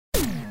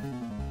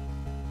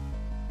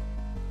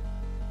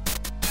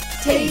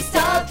Taste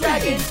of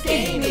Dragons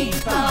Gaming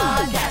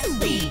Podcast.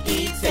 We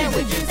eat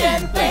sandwiches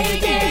and play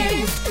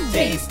games.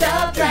 Taste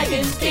of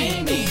Dragons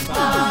Gaming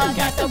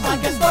Podcast. A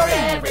podcast for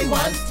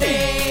everyone's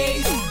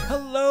taste.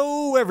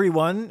 Hello,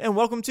 everyone, and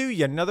welcome to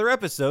yet another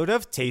episode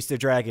of Taste of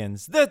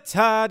Dragons, the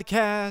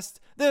Toddcast,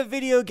 the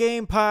video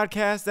game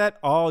podcast that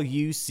all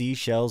you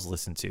seashells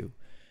listen to.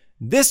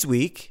 This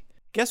week,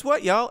 guess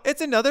what, y'all?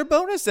 It's another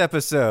bonus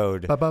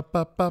episode. Bonus.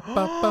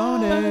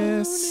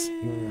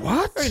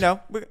 What? You know,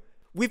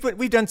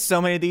 we've done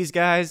so many of these,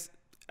 guys.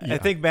 Yeah. I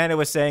think Amanda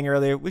was saying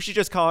earlier, we should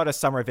just call it a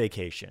summer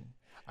vacation.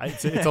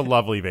 It's a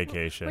lovely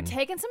vacation. We're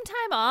taking some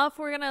time off.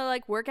 We're going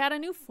to work out a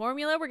new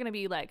formula. We're going to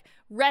be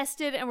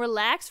rested and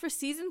relaxed for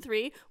season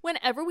 3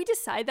 whenever we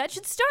decide that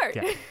should start.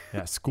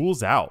 Yeah,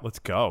 school's out. Let's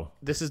go.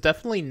 This is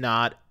definitely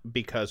not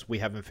because we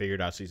haven't figured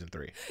out season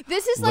 3.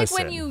 This is like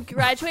when you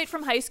graduate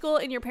from high school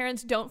and your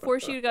parents don't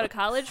force you to go to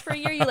college for a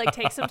year. You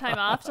take some time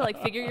off to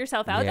figure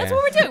yourself out. Yeah. That's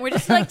what we're doing. We're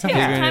just taking some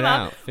time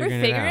off. We're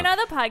figuring out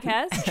the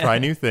podcast. Try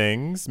new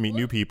things, meet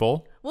new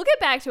people. We'll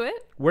get back to it.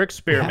 We're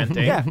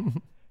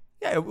experimenting.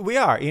 Yeah, we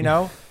are,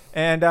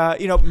 and,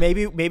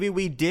 maybe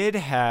we did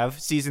have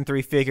season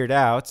 3 figured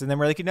out, and then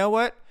we're like, you know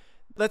what?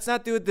 Let's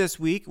not do it this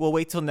week. We'll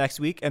wait till next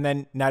week, and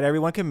then not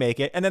everyone can make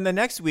it. And then the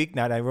next week,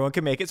 not everyone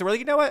can make it. So we're like,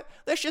 you know what?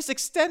 Let's just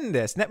extend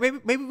this.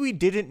 Maybe we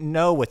didn't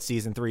know what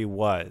season 3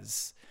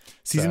 was.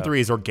 Season 3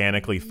 is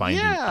organically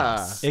finding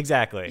us.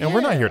 Exactly. And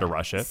we're not here to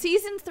rush it.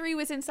 Season 3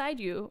 was inside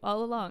you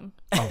all along.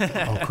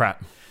 Oh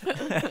crap.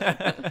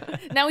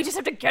 Now we just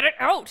have to get it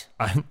out.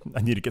 I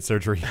need to get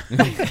surgery.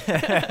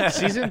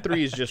 Season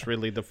 3 is just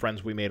really the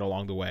friends we made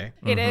along the way.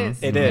 It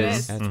is. It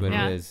is. That's what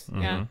it is.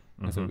 Yeah.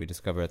 That's what we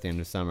discover at the end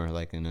of summer,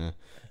 like in a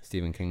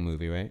Stephen King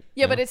movie, right?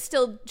 Yeah, but it's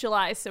still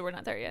July, so we're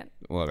not there yet.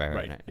 Well,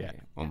 right. Yeah.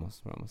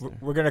 Almost. We're almost there.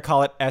 We're going to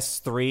call it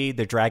S3,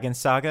 the Dragon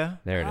Saga.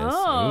 There it is.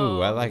 Oh.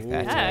 Ooh, I like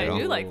that Yeah, title. I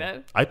do like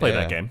that. I played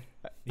that game.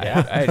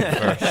 Yeah.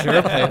 I'd for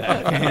sure play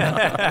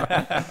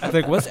that game.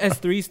 It's what's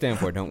S3 stand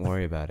for? Don't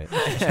worry about it.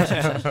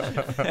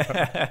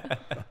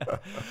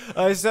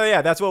 So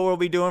yeah, that's what we'll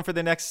be doing for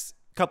the next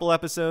couple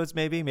episodes.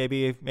 Maybe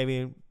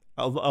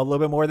a little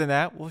bit more than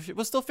that.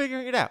 We're still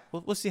figuring it out.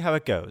 We'll see how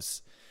it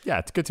goes. Yeah,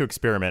 it's good to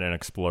experiment and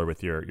explore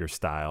with your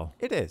style.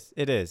 It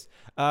is.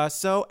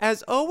 So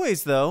as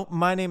always, though,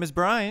 my name is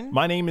Brian.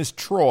 My name is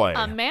Troy.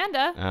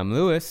 Amanda. I'm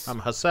Lewis. I'm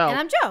Hassel. And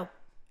I'm Joe.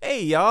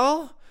 Hey,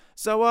 y'all.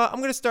 So I'm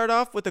going to start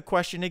off with a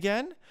question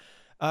again.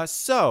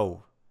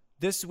 So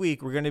this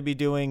week we're going to be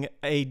doing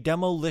a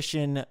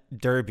demolition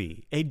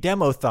derby, a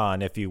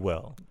demothon, if you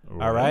will.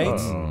 All right.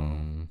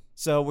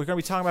 So we're going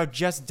to be talking about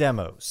just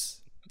demos.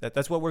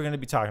 That's what we're going to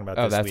be talking about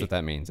this that's week. what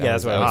that means. Yeah, I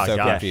was so gosh.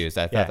 confused.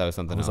 I thought that was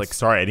something I was else.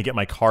 sorry, I didn't get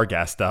my car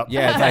gassed up.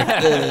 Yeah,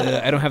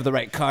 it's I don't have the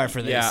right car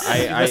for this.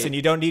 Yeah, Listen,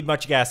 you don't need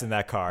much gas in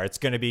that car. It's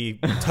going to be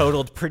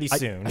totaled pretty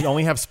soon. I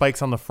only have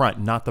spikes on the front,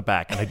 not the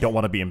back, and I don't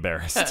want to be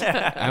embarrassed.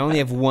 I only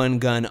have one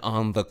gun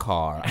on the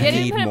car. I You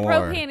didn't need put more.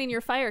 propane in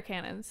your fire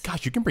cannons.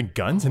 Gosh, you can bring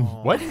guns and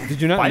what?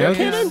 Did you not Fire know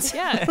cannons?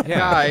 Yeah.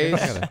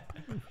 Guys,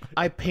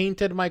 I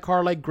painted my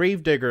car like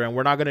Gravedigger, and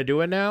we're not going to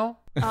do it now?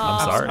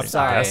 I'm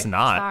sorry. That's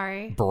not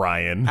Sorry.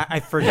 Brian. I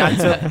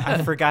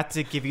forgot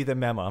to give you the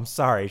memo. I'm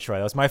sorry, Troy.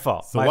 That was my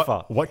fault. So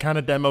fault. What kind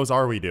of demos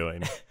are we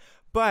doing?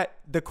 But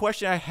the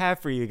question I have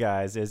for you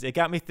guys is, it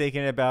got me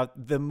thinking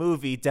about the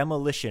movie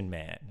Demolition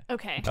Man.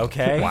 Okay.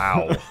 Okay?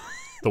 Wow.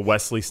 The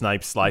Wesley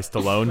Snipes Sly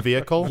Stallone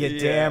vehicle? You're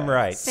damn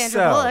right.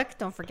 Sandra Bullock,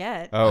 don't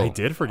forget. I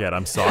did forget.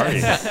 I'm sorry.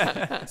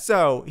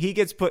 So he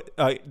gets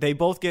they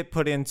both get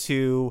put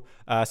into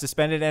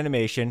suspended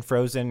animation,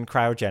 frozen,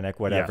 cryogenic,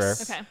 whatever.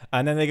 Yes. Okay.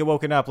 And then they get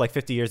woken up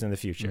 50 years in the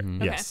future.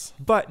 Yes.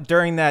 But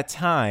during that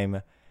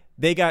time,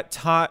 they got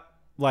taught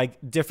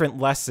different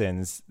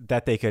lessons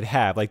that they could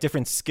have,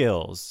 different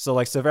skills.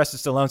 So Sylvester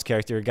Stallone's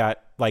character got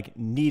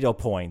needle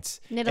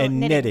points and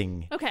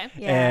knitting. Okay.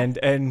 Yeah.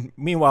 And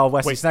meanwhile,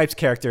 Wesley Snipes'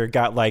 character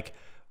got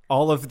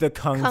all of the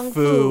kung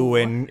fu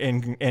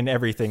and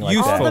everything like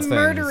Useful that. All the things.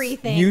 murdery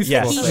things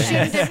Useful he things.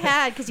 shouldn't have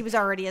had because he was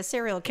already a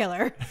serial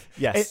killer.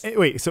 Yes.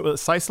 Wait, so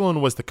Sly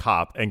Stallone was the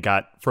cop and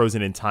got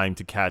frozen in time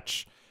to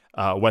catch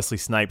Wesley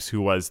Snipes,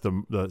 who was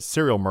the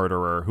serial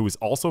murderer, who was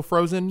also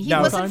frozen. He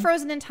wasn't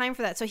frozen in time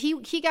for that. So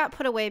he got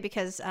put away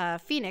because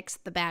Phoenix,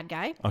 the bad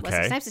guy,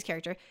 Wesley Snipes'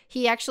 character,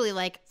 he actually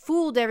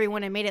fooled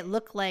everyone and made it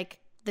look like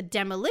the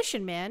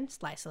Demolition Man,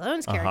 Sly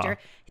Stallone's character.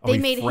 Oh, They he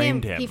made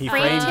framed him. him. He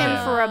framed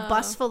him for a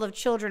bus full of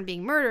children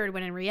being murdered,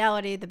 when in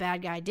reality the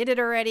bad guy did it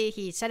already.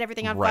 He set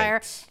everything on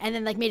fire and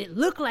then made it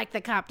look like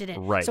the cop did it.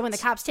 Right. So when the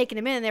cop's taking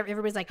him in,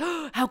 everybody's like,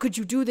 "Oh, how could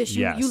you do this?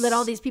 You let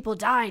all these people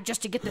die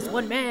just to get this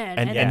one man."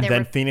 And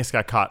then Phoenix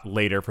got caught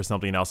later for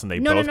something else, and they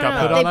both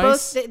got put on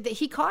ice?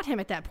 He caught him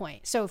at that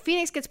point. So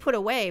Phoenix gets put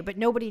away, but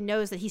nobody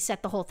knows that he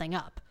set the whole thing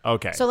up.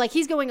 Okay. So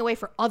he's going away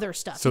for other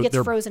stuff. So he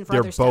gets frozen for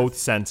they're other stuff. both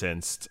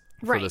sentenced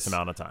for Right. this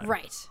amount of time.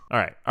 Right. All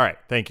right.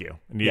 Thank you.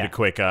 I need a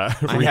quick I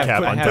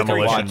recap on have to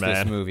Demolition watch Man.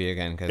 this movie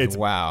again because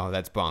wow,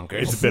 that's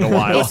bonkers. It's been a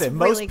while. Listen,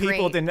 most really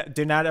people great.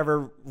 did not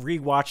ever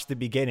rewatch the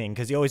beginning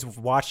because you always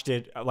watched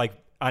it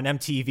on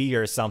MTV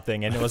or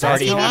something, and it was That's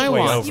already TV.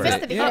 halfway You over.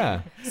 missed the beginning.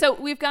 Yeah. So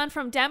we've gone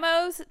from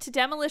demos to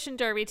Demolition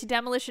Derby to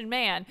Demolition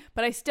Man,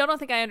 but I still don't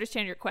think I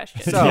understand your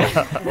question. So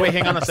Wait,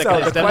 hang on a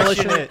second. So the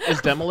question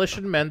Is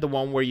Demolition Man the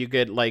one where you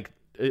get like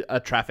a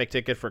traffic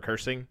ticket for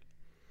cursing?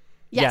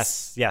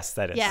 yes,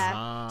 that is.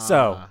 Yeah.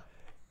 So,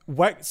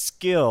 what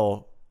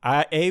skill,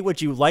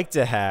 would you like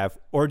to have,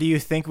 or do you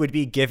think would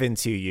be given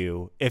to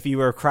you if you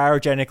were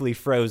cryogenically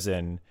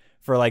frozen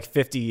for like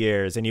 50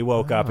 years and you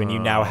woke up and you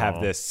now have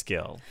this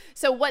skill?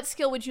 So what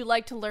skill would you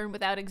like to learn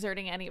without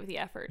exerting any of the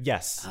effort?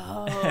 Yes.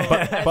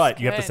 But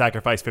you have to good.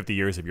 sacrifice 50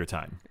 years of your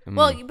time.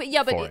 Well, but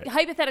For it.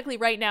 hypothetically,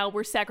 right now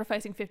we're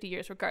sacrificing 50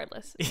 years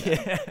regardless.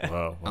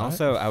 Whoa. what?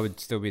 Also, I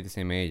would still be the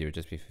same age. It would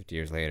just be 50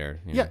 years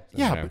later. You know, Yeah, so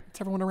yeah, whatever. but it's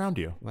everyone around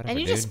you. Whatever,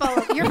 And you dude. just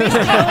follow. You're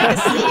basically going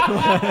to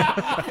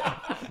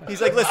sleep.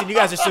 He's like, listen, you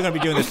guys are still going to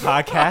be doing this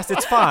podcast.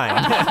 It's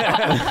fine.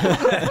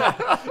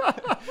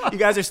 You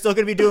guys are still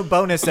going to be doing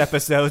bonus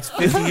episodes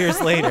 50 years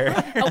later.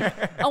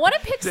 I want to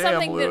pick Damn,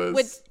 something that would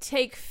Lewis.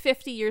 take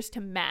 50 years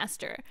to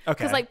master. Okay.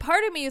 Because like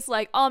part of me is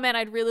like, oh man,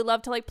 I'd really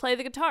love to like play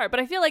the guitar, but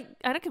I feel like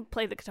I could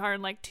play the guitar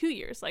in like 2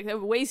 years. Like I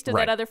wasted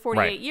Right, that other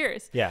 48 right.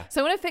 years. Yeah.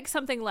 So I want to pick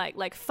something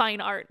like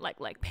fine art,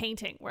 like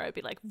painting, where I'd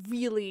be like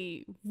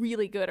really,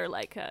 really good, or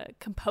like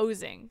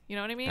composing. You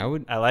know what I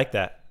mean? I like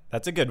that.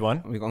 That's a good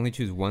one. We can only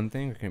choose one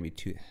thing, or can it be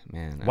two?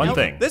 Man, One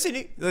thing. Listen,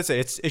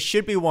 it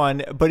should be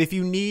one, but if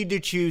you need to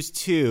choose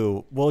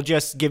two, we'll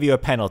just give you a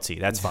penalty.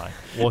 That's fine.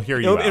 We'll hear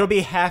you out. It'll be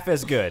half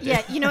as good.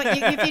 Yeah, you know what?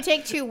 If you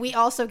take two, we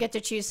also get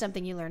to choose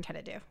something you learned how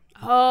to do.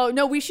 Oh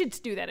no, we should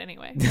do that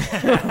anyway.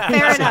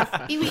 Fair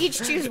enough. We each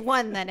choose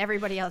one, then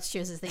everybody else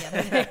chooses the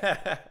other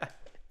thing.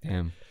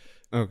 Damn.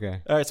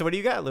 Okay. All right, so what do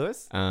you got,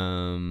 Lewis?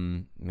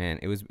 Man,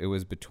 it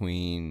was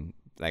between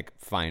like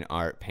fine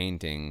art,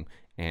 painting,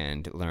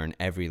 and learn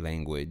every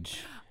language.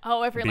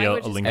 Oh, every Be a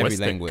language. Is linguist. Every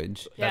Linguistic.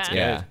 language. That's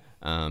Yeah.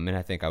 And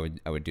I think I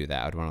would do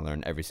that. I would want to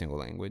learn every single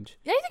language.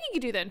 Yeah, I think you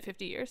could do that in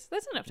 50 years.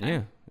 That's enough time.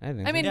 Yeah, I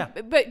think. I mean, Yeah.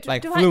 but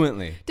like define-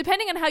 fluently.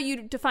 depending on how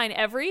you define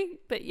every,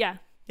 but yeah.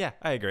 Yeah,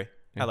 I agree.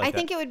 I like I that.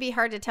 think it would be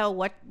hard to tell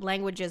what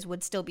languages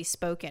would still be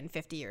spoken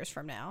 50 years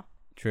from now.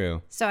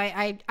 True. So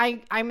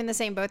I'm in the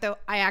same boat though.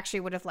 I actually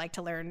would have liked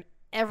to learn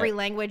every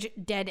language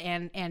dead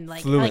and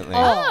like Fluently.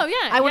 all. Oh,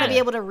 yeah, I want to yeah. be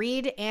able to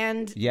read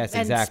and Yes,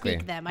 and exactly.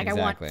 speak them. Like I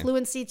Exactly. want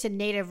fluency to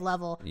native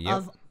level Yep.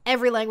 of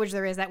every language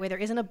there is. That way there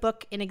isn't a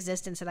book in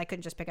existence that I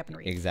couldn't just pick up and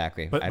read.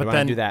 Exactly. But- I'd but want to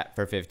then do that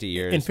for 50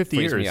 years. In 50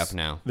 Frees years, me up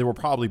now. there will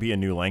probably be a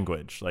new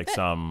language, like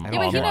some Yeah,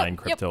 but you know- online yep.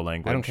 crypto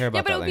language. I don't care Yeah,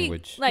 about but it that would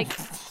language. be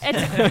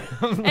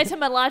like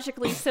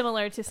etymologically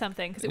similar to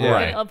something because it would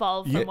Right.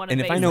 evolve from one of And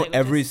the if I base know languages.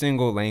 every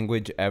single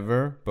language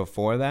ever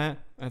before that,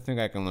 I think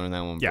I can learn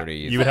that one Yeah, pretty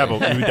easily. you would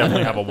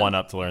definitely have a one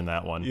up to learn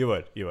that one. You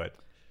would.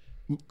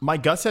 My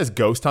gut says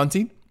ghost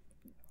hunting.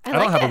 I like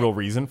don't have it. a real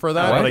reason for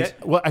that.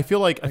 What? But I feel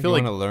like you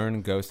like want to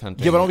learn ghost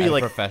hunting Yeah, but I'll be at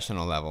like- a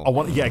professional level.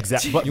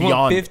 exactly. But You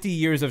beyond want 50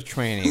 years of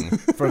training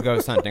for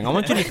ghost hunting. I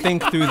want you to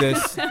think through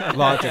this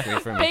logically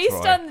for me,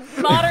 based Troy.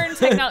 on modern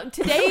technology,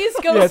 today's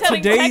ghost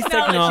hunting today's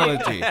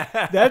technology.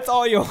 That's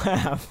all you'll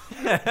have.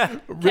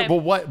 Okay.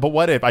 But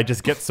what if I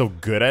just get so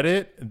good at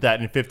it that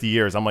in 50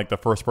 years I'm like the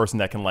first person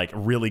that can like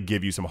really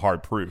give you some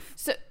hard proof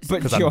So,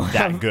 But because you'll I'm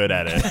that have good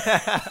at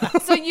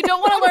it. so you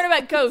don't want to learn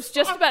about ghosts,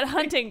 just about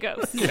hunting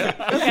ghosts. Okay.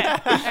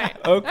 All right.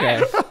 Okay.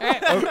 All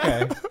right.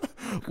 Okay.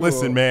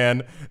 Listen,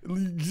 man,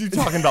 you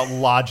talking about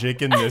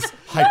logic in this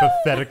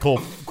hypothetical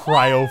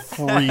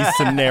cryo-free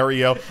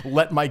scenario.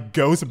 Let my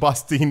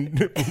ghost-busting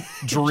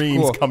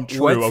dreams Cool. come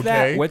true, What's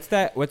okay? What's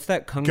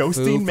that kung Ghosting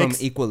fu from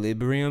makes-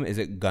 Equilibrium? Is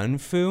it gun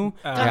fu?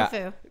 Gun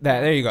fu.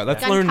 There you go.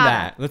 Let's Gun learn kata.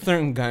 that. Let's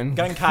learn gun.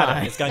 Gun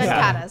kata. It's gun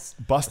kata. Katas.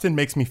 Bustin'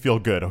 makes me feel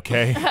good,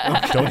 okay?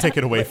 Don't take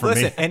it away from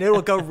Listen, me. and it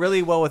will go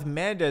really well with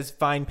Manda's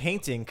fine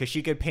painting because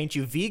she could paint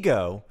you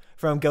Vigo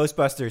from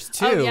Ghostbusters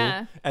 2, Oh,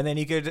 yeah. and then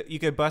you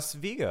could bust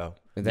Vigo.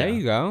 There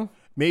you go.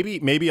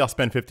 Maybe I'll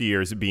spend 50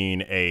 years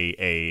being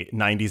a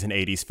 90s and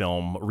 80s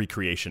film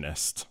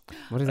recreationist.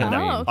 What does that And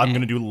then mean? okay. I'm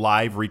going to do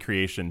live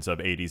recreations of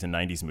 80s and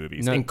 90s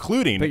movies, No,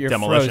 including But you're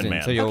Demolition frozen,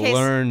 Man. so you'll Okay,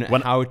 learn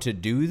when- how to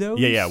do those.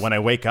 Yeah. When I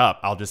wake up,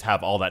 I'll just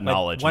have all that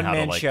knowledge and how to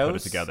one-man like put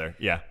shows? it together.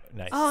 Yeah.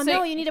 Nice. Oh So-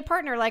 no, you need a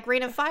partner like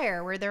Reign of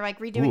Fire, where they're like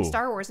redoing Ooh.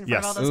 Star Wars in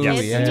Yes. front of all those Ooh,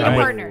 kids. yeah. You need I'm a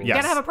with- partner. You yes.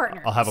 gotta have a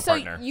partner. I'll have a So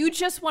partner. you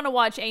just want to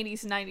watch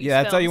 80s and 90s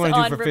Yeah, that's all you films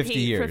wanna do on for 50 repeat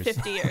years. For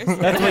 50 years.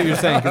 That's what you're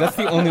saying, 'cause that's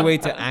the only way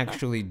to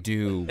actually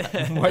do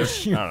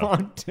what you I don't know.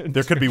 want to do.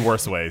 There could be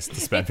worse ways to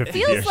spend 50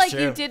 Feels years. like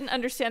you didn't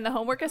understand the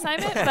homework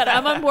assignment, but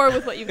I'm on board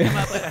with what you've come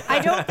up with. I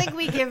don't think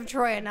we give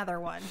Troy another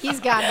one. He's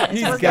got his.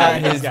 He's We're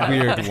got good. his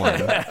weird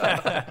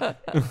one.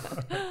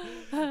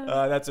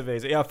 That's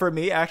amazing. Yeah, for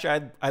me,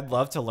 actually, I'd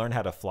love to learn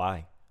how to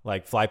fly,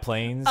 like fly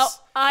planes. Oh,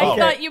 I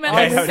thought you meant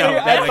Okay, no, no,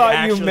 I like thought you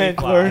actually meant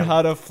fly. learn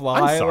how to fly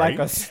I'm sorry. like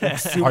a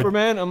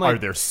Superman. I'm like, Are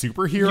there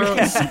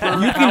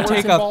superheroes? you can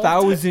take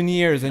 1,000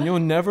 years and you'll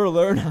never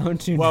learn how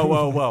to. Whoa, do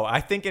whoa, whoa!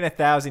 I think in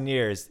 1,000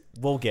 years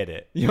we'll get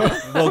it. You'll-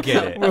 We'll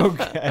get it.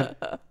 Okay.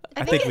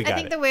 I think we think, got I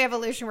think it. the way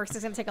evolution works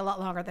is going to take a lot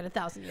longer than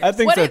 1,000 years. I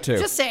think What so if- too.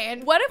 Just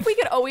saying. What if we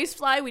could always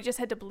fly? We just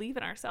had to believe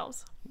in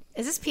ourselves.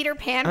 Is this Peter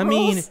Pan I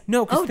rules? mean,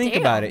 no, because think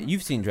damn. about it.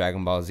 You've seen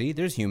Dragon Ball Z.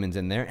 There's humans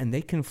in there, and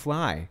they can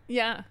fly.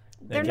 Yeah.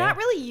 They're not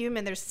really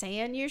human. They're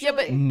Saiyan usually. Yeah,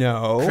 but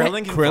No.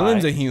 Krillin can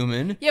Krillin's fly. a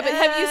human. yeah, but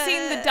have you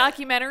seen the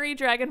documentary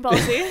Dragon Ball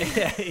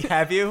Z?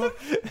 Have you?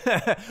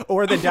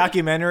 Or the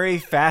documentary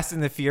Fast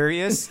and the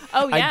Furious?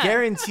 Oh, yeah. I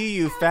guarantee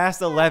you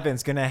Fast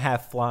 11's going to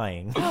have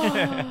flying.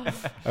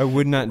 I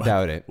would not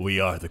doubt it. We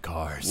are the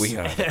cars. We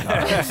are the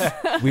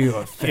cars. We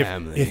are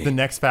family. If the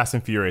next Fast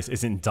and Furious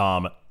isn't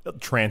Dom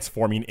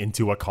transforming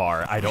into a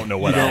car, I don't know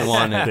what You don't else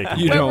want it. they can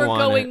You do. Where don't we're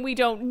want going, it. we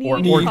don't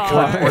need or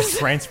cars.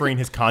 transferring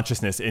his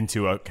consciousness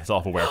into a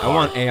self-aware I car.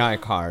 want AI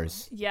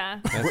cars. Yeah.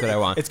 That's what I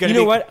want. It's gonna you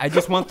know be- what? I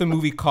just want the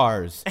movie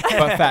Cars,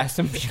 but Fast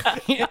and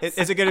Furious.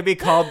 Is it going to be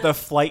called The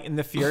Flight and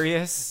the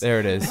Furious? There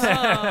it is.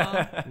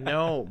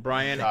 No,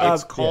 Brian. yeah.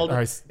 It's called. All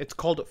right. It's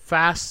called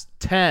Fast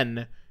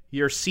 10.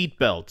 Your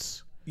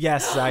seatbelts.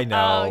 Yes, I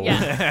know. Oh,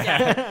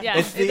 yeah. Yeah.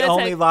 It's the That's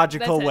only it.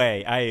 logical That's it.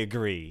 way. I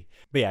agree.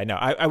 But yeah, no,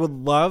 I would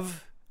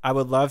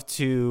love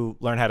to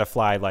learn how to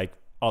fly like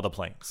all the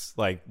planes,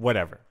 like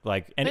whatever.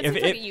 Like, and That if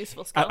seems like it, a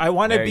useful skill. I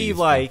want to Very be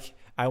useful.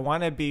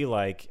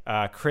 like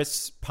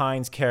Chris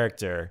Pine's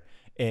character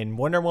in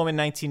Wonder Woman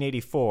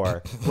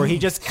 1984, where he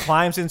just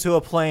climbs into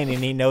a plane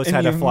and he knows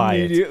how to fly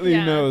it. immediately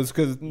Yeah. knows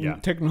because Yeah.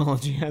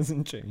 technology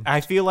hasn't changed.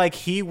 I feel like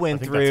he went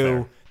think that's through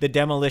fair. the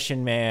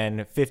Demolition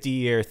Man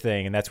 50-year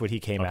thing, and that's what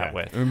he came out Okay.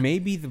 with. Or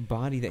maybe the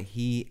body that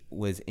he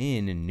was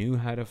in and knew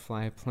how to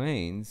fly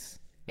planes.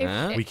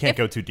 Huh? We can't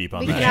go too deep on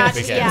We that. cannot.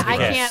 Because Yeah, I it's can't. I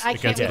gross. can't. It we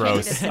gets can't do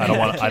gross. this I don't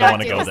want. today. I don't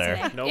want to Cannot go do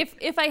this there.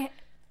 today.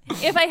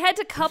 If I had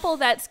to couple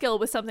that skill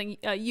with something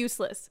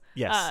useless,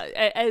 Yes.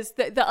 as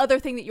the other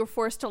thing that you're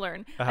forced to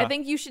learn, I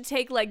think you should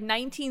take like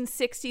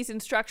 1960s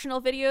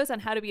instructional videos on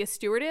how to be a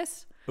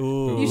stewardess.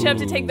 Ooh. You should have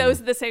to take those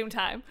at the same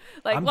time.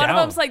 Like I'm one down.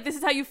 of them's like, this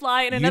is how you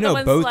fly, and You another know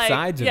one's both like,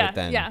 sides of yeah, it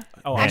then. yeah.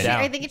 Oh, I'm Actually,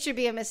 down. I think it should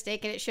be a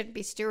mistake, and it shouldn't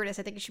be stewardess.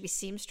 I think it should be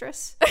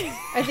seamstress.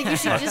 I think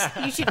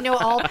you should know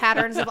all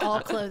patterns of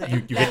all clothing.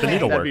 You get the That way.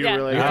 needlework. That'd be Yeah.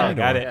 really Oh, good.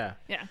 got it. Yeah.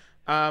 Yeah.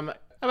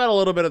 I've had a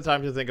little bit of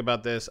time to think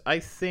about this. I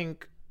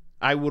think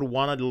I would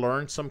want to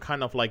learn some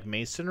kind of like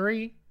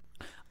masonry.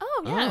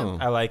 Oh yeah. Oh.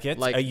 I like it.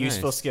 Like, a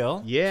useful nice.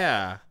 skill.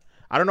 Yeah.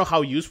 I don't know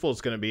how useful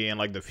it's going to be in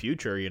like the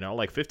future, you know,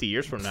 like 50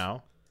 years from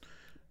now.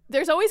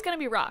 There's always going to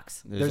be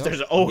rocks.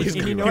 There's always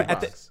going You to know be what?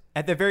 rocks.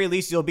 At the very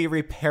least, you'll be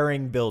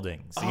repairing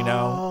buildings. You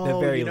know, the Oh,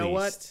 very you know least.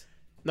 what?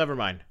 Never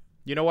mind.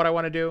 You know what I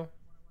want to do?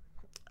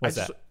 What's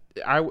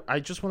I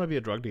just want to be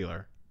a drug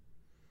dealer.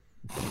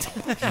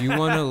 You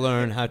want to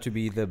learn how to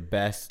be the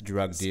best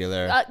drug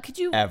dealer Could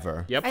you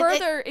ever. Yep.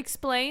 further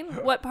explain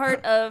what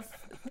part of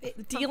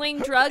dealing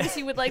drugs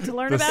you would like to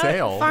learn The about?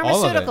 sale.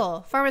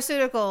 Pharmaceutical.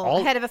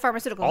 Head of a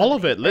pharmaceutical. All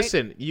of company, it.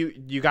 Listen,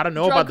 you got to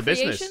know Drug about the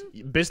business.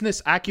 creation?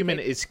 Business acumen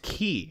is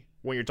key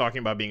when you're talking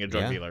about being a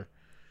drug Yeah. dealer.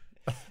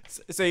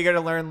 So you got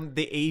to learn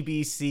the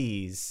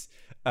ABCs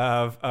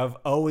of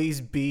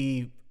always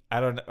be. I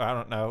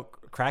don't know.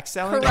 Crack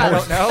selling? I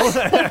don't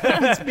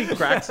know. Be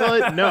crack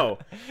selling? No.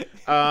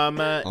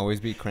 Always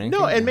be cranky.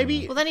 No, and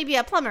maybe Well, then he'd be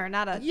a plumber,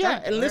 not a yeah. drug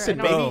And dealer. listen,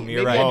 No. maybe, Boom,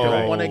 you're maybe right, I you're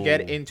don't right. want to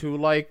get into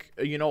like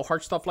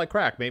hard stuff like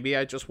crack. Maybe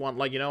I just want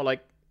like like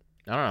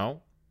I don't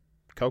know,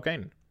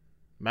 cocaine,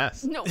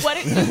 meth. No,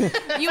 what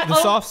you the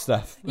soft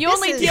stuff. you This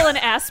only is- deal in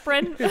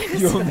aspirin.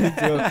 You only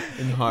deal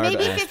in hard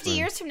Maybe 50 aspirin.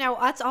 years from now,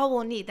 that's all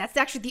we'll need. That's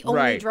actually the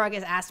only Right. drug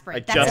is aspirin.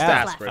 Like That's just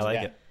what's aspirin. I like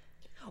yeah. it.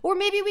 Or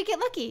maybe we get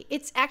lucky.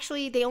 It's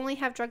actually they only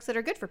have drugs that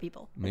are good for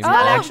people. Maybe, It's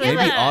not Oh, actually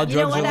maybe yeah. all You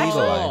know drugs what, are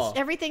actually? legalized.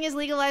 Everything is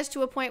legalized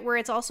to a point where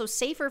it's also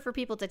safer for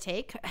people to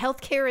take.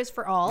 Healthcare is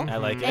for all. I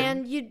like it.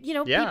 And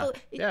Yeah,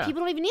 yeah.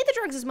 people don't even need the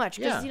drugs as much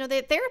because Yeah.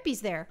 the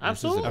therapy's there. This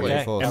is a Absolutely.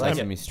 beautiful I like it.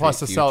 Sesame Street Plus,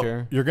 the sell,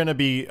 future. you're going to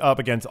be up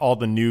against all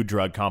the new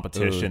drug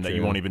competition Ooh, that you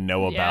true. won't even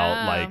know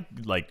Yeah. about,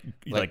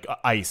 like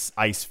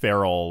ice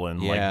feral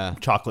and Yeah. like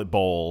chocolate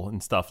bowl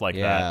and stuff like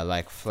Yeah, that.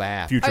 like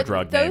flap. Future Are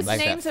drug those names. Like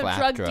that names of flap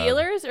drug drug.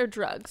 dealers or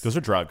drugs? Those are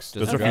drugs.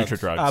 Those are are future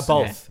drugs. drugs.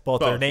 Both.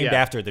 They're Both, named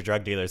yeah. after the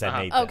drug dealers that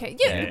made them. Okay,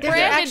 yeah, Yeah. They're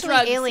branded actually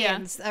drugs, yeah.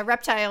 aliens,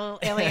 reptile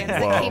aliens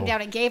that came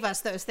down and gave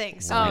us those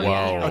things. So, Oh,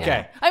 yeah, yeah, Okay.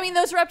 yeah. I mean,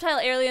 those reptile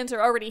aliens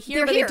are already here,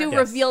 They're but here. they do Yes.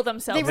 reveal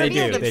themselves. They They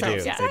reveal do. They do.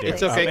 themselves. They Exactly. do.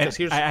 It's okay, And 'cause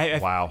here's- I-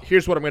 Wow.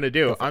 Here's what I'm gonna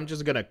do. I'm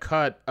just gonna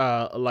cut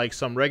like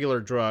some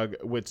regular drug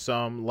with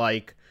some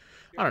like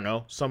I don't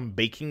know, some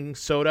baking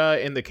soda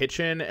in the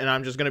kitchen, and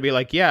I'm just gonna be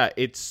like, yeah,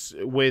 it's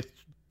with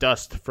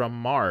dust from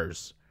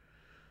Mars,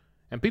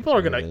 and people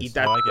are gonna it is. eat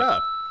that I like it.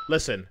 up.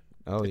 Listen,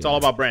 Oh, it's yeah. all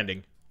about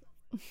branding.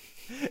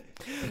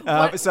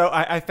 So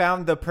I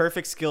found the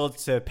perfect skill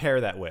to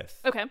pair that with.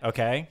 Okay.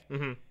 Okay.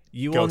 Mm-hmm.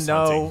 You Ghost will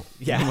know. hunting.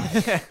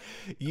 Yeah.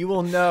 You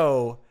will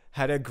know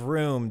how to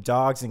groom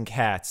dogs and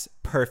cats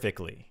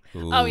perfectly.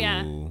 Oh,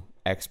 yeah. Ooh,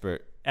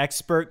 expert.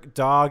 Expert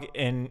dog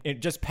and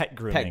just pet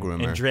grooming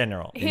groomer. in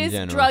general. His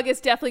general. drug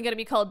is definitely going to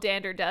be called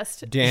dander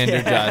dust.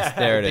 Dander dust.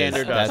 There it is.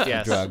 Dander dust, That's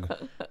yes. the drug.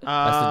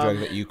 That's the drug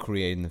that you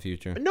create in the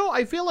future. No,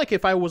 I feel like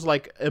if I was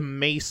like a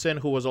mason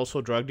who was also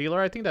a drug dealer,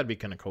 I think that'd be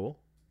kind of cool.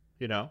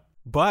 You know,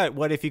 But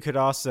what if you could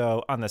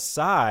also, on the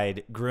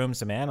side, groom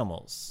some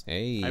animals?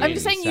 Hey, I'm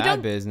just saying you side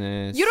don't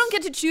business. You don't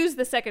get to choose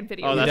the second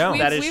video. Oh,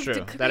 that is true.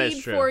 Decreed That is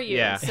true. for you.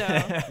 Yeah. So.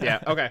 Yeah.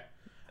 Okay.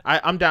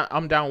 I'm down.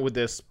 I'm down with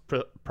this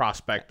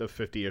prospect of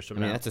 50 years from I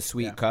mean, now. that's a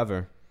sweet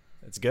cover.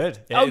 It's good.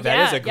 Oh, that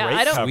is yeah, a great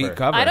I don't- cover. Sweet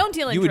cover. I don't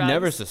deal in You would drugs.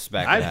 never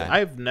suspect that.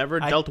 I've never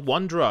dealt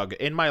one drug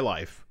in my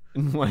life.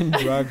 One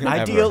drug I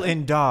ever. deal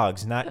in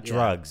dogs, not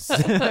drugs.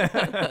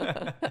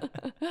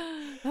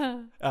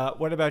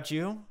 What about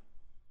you?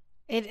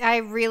 I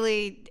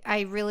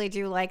really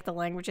do like the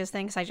languages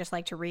thing because I just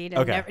like to read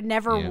and Okay.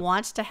 never Yeah.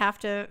 want to have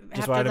to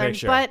wanted to learn. make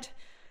sure. But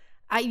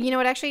you know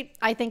what? Actually,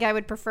 I think I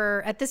would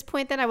prefer at this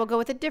point. Then I will go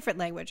with a different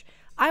language.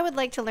 I would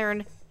like to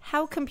learn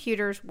how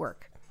computers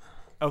work.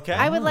 Okay.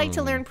 I would like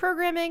to learn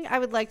programming. I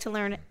would like to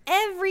learn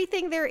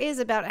everything there is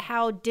about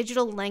how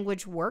digital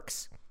language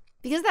works.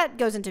 Because that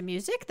goes into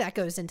music, that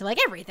goes into like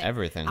everything.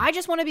 Everything. I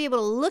just want to be able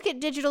to look at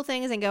digital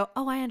things and go,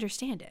 "Oh, I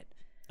understand it."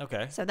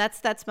 Okay. So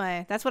that's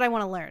what I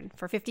want to learn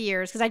for 50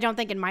 years because I don't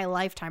think in my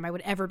lifetime I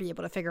would ever be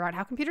able to figure out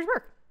how computers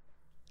work.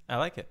 I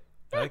like it.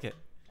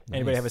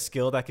 Anybody have a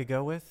skill that could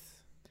go with?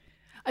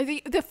 I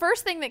think the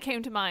first thing that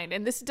came to mind,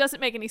 and this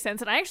doesn't make any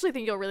sense, and I actually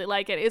think you'll really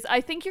like it, is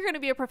I think you're going to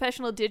be a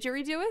professional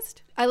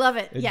didgeridooist. I love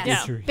it.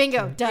 Yes. didgeridoo.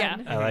 Bingo.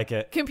 Done. I like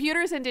it.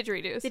 Computers and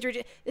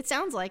didgeridoos. It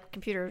sounds like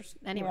computers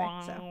anyway.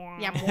 So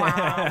yeah.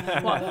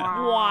 1001.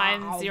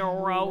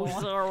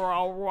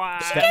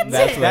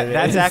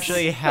 That's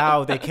actually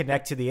how they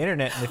connect to the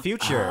internet in the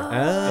future.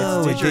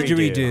 Oh, it's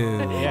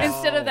didgeridoo. Yeah.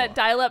 Instead of that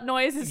dial-up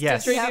noise, it's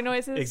Yes. didgeridoo Yep.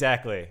 noises.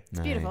 Exactly. It's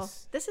beautiful.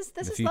 This is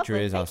The lovely. future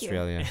is Thank you.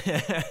 Australia.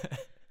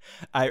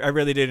 I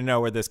really didn't know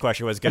where this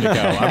question was going to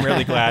go. I'm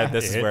really glad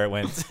this is where it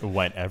went. It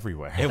went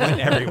everywhere. It went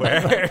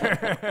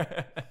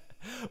everywhere.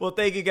 Well,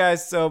 thank you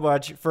guys so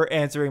much for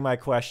answering my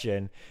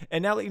question.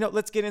 And now,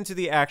 let's get into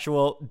the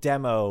actual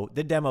demo,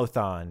 the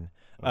demothon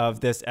of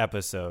this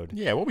episode.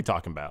 Yeah, what are we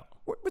talking about?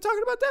 We're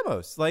talking about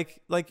demos,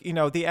 like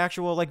the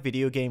actual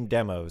video game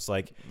demos.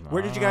 Like,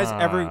 where did you guys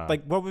ever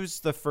what was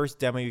the first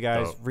demo you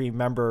guys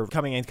remember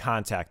coming in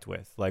contact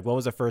with? Like, what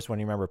was the first one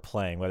you remember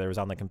playing, whether it was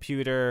on the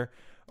computer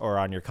or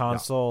on your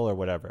console or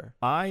whatever?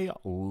 I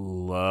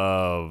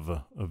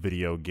love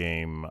video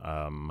game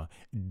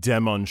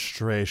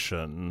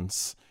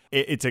demonstrations.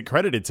 It's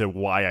accredited to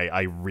why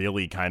I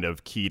really kind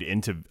of keyed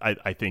into,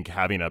 I think,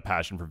 having a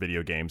passion for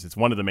video games. It's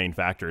one of the main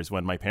factors.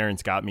 When my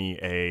parents got me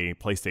a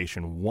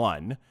PlayStation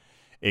 1,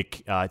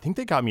 I think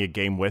they got me a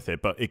game with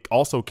it, but it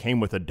also came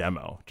with a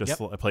demo.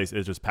 Just a place, it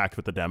was just packed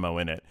with the demo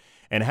in it.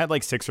 And it had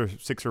like six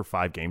or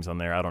five games on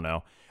there. I don't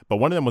know. But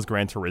one of them was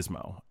Gran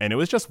Turismo, and it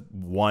was just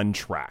one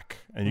track,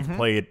 and you could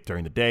play it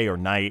during the day or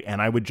night.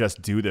 And I would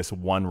just do this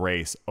one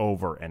race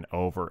over and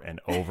over and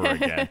over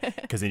again,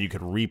 because then you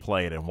could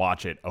replay it and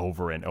watch it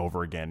over and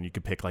over again. You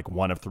could pick like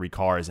one of three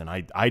cars, and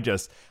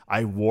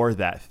I wore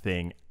that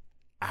thing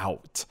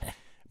out.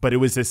 But it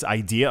was this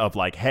idea of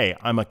like, hey,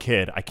 I'm a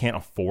kid, I can't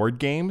afford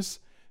games,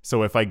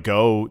 so if I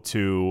go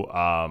to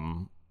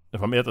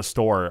if I'm at the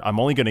store,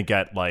 I'm only going to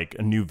get like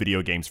new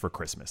video games for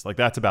Christmas. Like,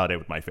 that's about it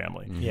with my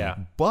family. Yeah.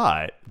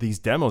 But these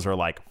demos are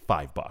like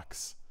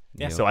 $5.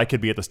 Yeah. So I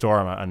could be at the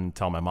store and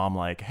tell my mom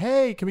like,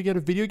 hey, can we get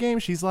a video game?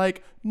 She's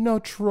like, no,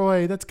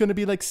 Troy, that's going to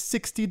be like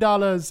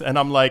 $60. And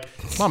I'm like,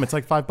 Mom, it's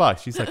like $5.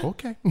 She's like,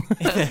 okay.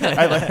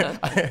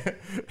 I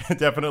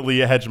definitely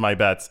hedge my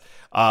bets.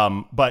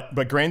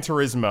 But Gran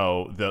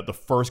Turismo, the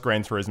first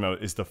Gran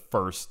Turismo is the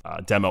first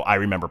demo I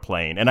remember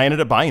playing. And I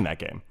ended up buying that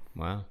game.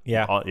 Wow.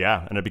 Yeah.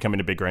 Yeah. Ended up becoming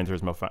a big Gran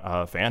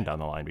Turismo fan down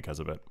the line because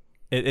of it.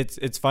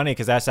 It's funny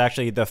because that's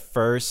actually the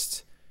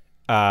first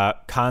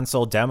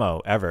console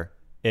demo ever.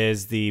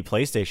 Is the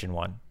PlayStation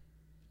 1.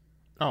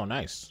 Oh,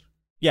 nice.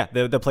 Yeah,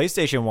 the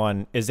PlayStation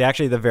 1 is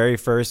actually the very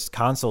first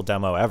console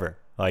demo ever.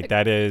 Like,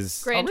 that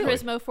is Gran really?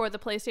 Turismo for the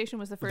PlayStation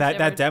was the first that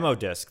ever. demo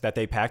disc that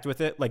they packed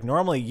with it. Like,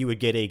 normally you would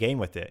get a game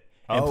with it.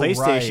 And Oh,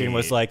 PlayStation right.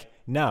 was like,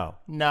 no,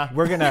 Nah.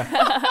 we're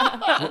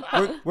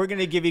gonna we're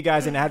gonna give you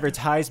guys an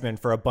advertisement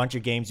for a bunch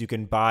of games you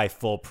can buy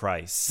full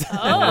price.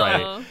 Oh.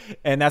 Right.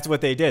 And that's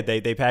what they did.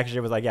 They packaged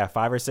it with like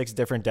 5 or 6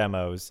 different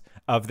demos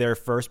of their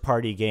first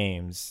party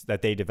games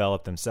that they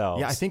developed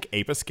themselves. Yeah, I think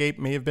Ape Escape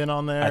may have been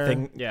on there. I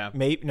think Yeah.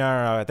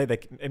 no. I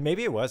think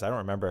maybe it was. I don't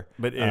remember.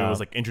 But it was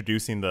like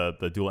introducing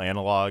the dual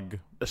analog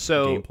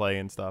So gameplay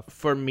and stuff.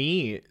 for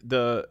me,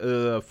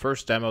 the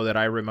first demo that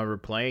I remember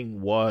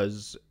playing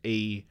was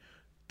a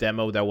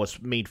demo that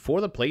was made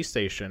for the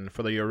PlayStation,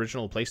 for the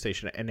original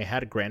PlayStation, and it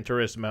had Gran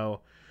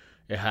Turismo,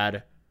 it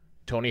had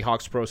Tony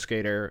Hawk's Pro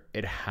Skater,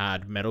 it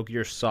had Metal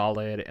Gear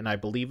Solid, and I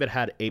believe it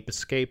had Ape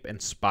Escape and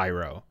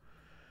Spyro.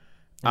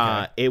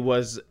 It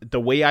was, the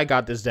way I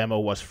got this demo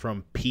was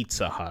from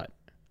Pizza Hut.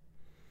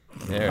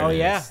 There Oh, it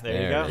yeah. is.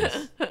 There you go. it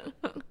is.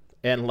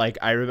 And like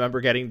I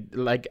remember getting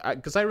like,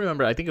 because I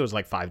remember I think it was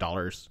like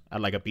 $5 at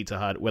like a Pizza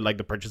Hut with like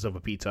the purchase of a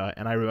pizza.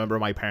 And I remember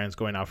my parents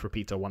going out for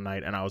pizza one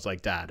night, and I was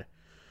like, Dad,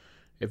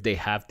 if they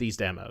have these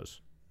demos.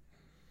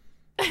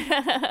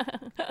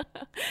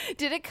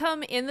 Did it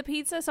come in the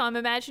pizza? So I'm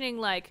imagining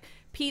like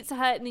Pizza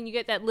Hut, and then you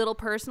get that little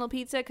personal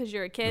pizza because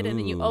you're a kid, and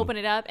then you open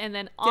it up, and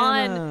then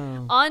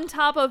on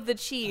top of the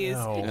cheese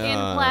in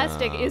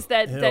plastic is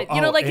that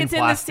you know, like it's in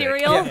the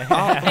cereal,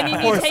 and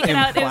you take it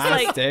out.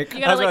 It's like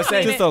you gotta like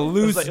clean just it. a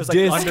loose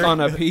disc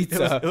on a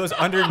pizza. It was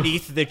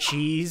underneath the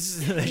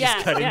cheese.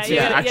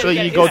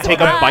 Actually, you go take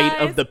a bite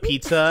of the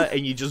pizza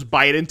and you just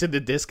bite into the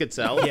disc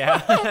itself.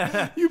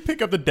 Yeah. You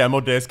pick up the demo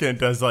disc and it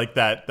does like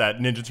that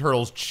Ninja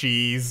Turtles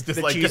cheese, just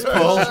The like cheese just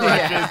pull.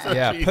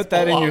 Yeah, put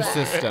that in your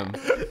system.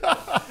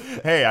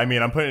 Hey, I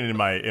mean, I'm putting it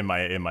in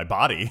my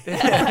body. So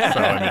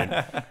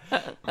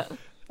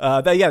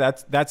I mean,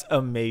 that's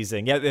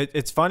amazing. Yeah,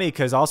 it's funny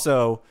because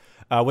also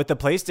with the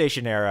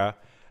PlayStation era,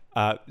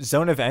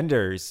 Zone of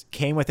Enders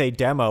came with a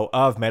demo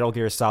of Metal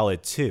Gear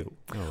Solid 2.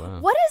 Oh, wow.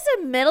 What does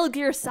a Metal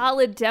Gear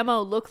Solid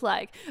demo look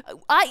like?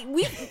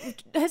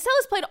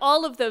 Hasella's played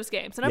all of those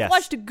games, and I've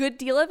watched a good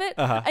deal of it,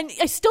 and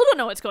I still don't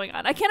know what's going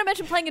on. I can't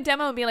imagine playing a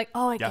demo and being like,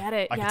 "Oh, I get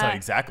it." I can tell you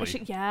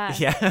exactly.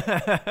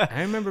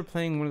 I remember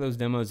playing one of those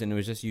demos, and it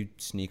was just you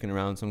sneaking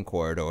around some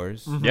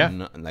corridors,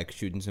 and, like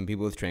shooting some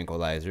people with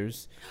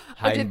tranquilizers,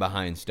 hiding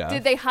behind stuff.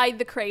 Did they hide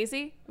the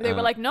crazy? They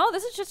were like, "No,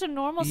 this is just a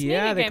normal sneaking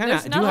game." They kind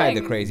of do hide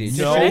the crazy.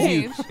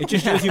 It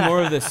just shows you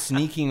more of the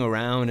sneaking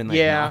around and like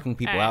knocking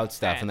people out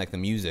stuff and like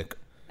the music.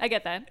 I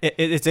get that.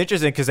 It's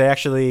interesting because they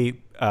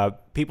actually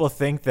people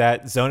think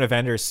that Zone of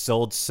Enders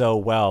sold so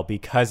well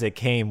because it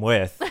came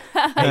with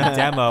a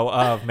demo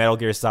of Metal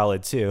Gear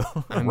Solid 2.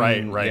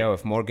 Right. Yo,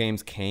 if more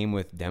games came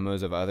with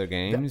demos of other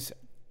games,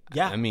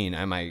 I mean,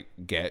 I might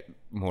get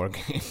more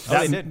games.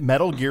 That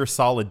Metal Gear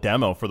Solid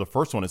demo for the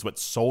first one is what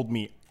sold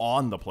me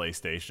on the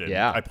PlayStation.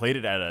 Yeah. I played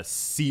it at a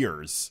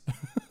Sears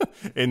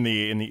in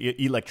the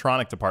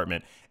electronic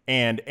department,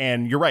 and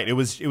you're right. It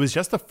was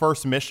just the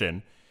first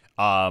mission.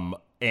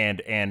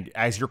 And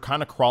as you're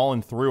kind of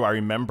crawling through, I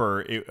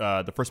remember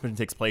the first mission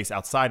takes place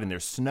outside and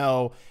there's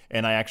snow,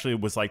 and I actually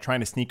was like trying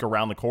to sneak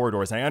around the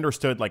corridors, and I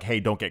understood like, hey,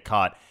 don't get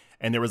caught.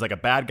 And there was like a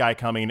bad guy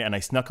coming, and I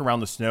snuck around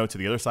the snow to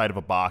the other side of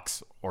a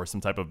box or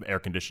some type of air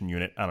conditioned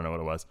unit. I don't know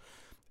what it was.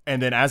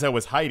 And then as I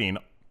was hiding,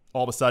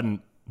 all of a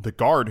sudden the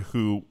guard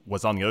who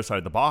was on the other side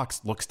of the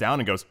box looks down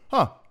and goes,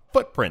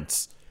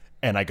 footprints.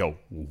 And I go,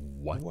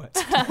 what?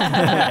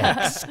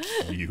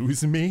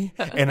 Excuse me?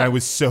 And I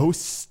was so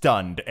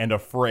stunned and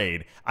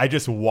afraid. I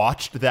just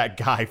watched that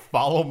guy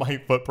follow my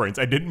footprints.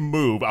 I didn't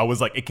move. I was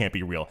like, it can't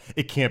be real.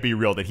 It can't be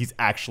real that he's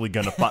actually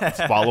going to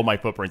follow my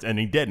footprints. And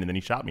he did. And then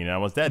he shot me and I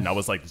was dead. And I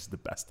was like, this is the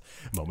best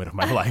moment of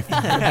my life.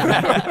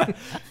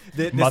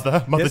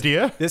 Mother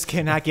dear. This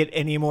cannot get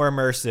any more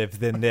immersive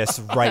than this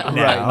right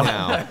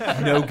now.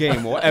 No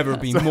game will ever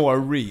be more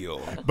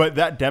real. But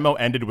that demo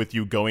ended with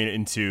you going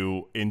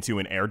into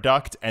an air duct,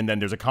 and then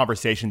there's a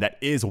conversation that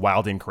is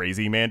wild and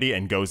crazy, Mandy,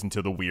 and goes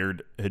into the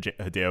weird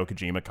Hideo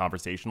Kojima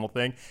conversational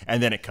thing,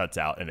 and then it cuts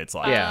out, and it's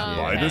like,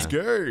 buy this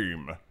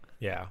game.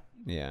 Yeah,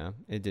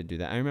 it did do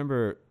that. I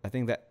remember. I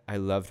think that I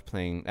loved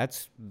playing.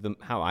 That's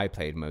how I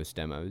played most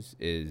demos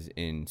is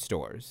in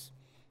stores.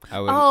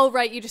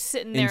 Right, you just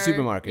sitting there in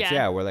supermarkets,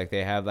 where like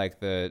they have like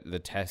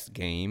the test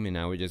game, and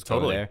I would just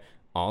go there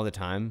all the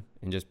time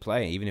and just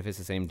play, even if it's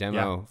the same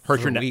demo for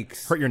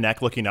weeks. Hurt your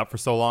neck looking up for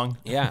so long?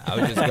 Yeah, I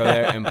would just go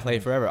there and play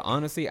forever.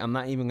 Honestly, I'm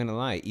not even going to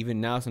lie.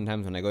 Even now,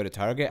 sometimes when I go to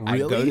Target, I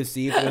go to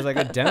see if there's like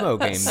a demo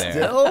game there.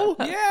 Still?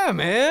 Yeah,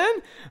 man.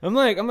 I'm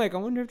like, I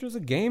wonder if there's a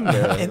game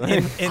there.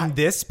 In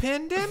this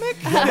pandemic?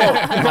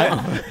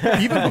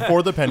 Even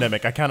before the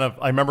pandemic,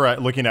 I remember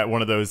looking at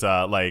one of those, they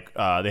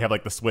have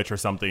like the Switch or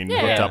something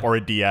hooked up, or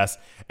a DS,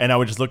 and I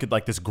would just look at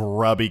like this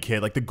grubby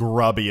kid, like the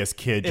grubbiest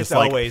kid, just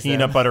like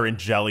peanut butter and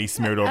jelly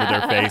smeared over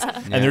their face.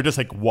 And they're just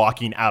like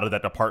walking out of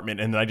that department,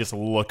 and then I just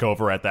look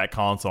over at that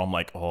console. I'm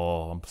like,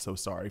 oh, I'm so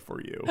sorry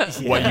for you.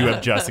 What you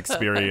have just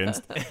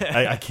experienced.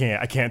 I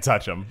can't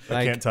touch them.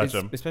 I can't touch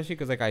them. Especially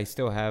because like I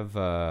still have.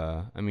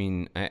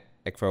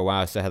 Like for a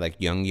while, I still had like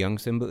young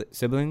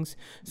siblings,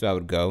 so I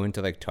would go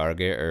into like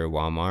Target or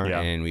Walmart,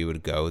 and we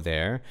would go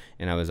there.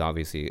 And I was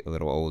obviously a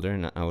little older,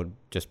 and I would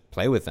just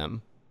play with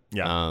them.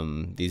 Yeah.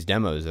 These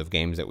demos of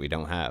games that we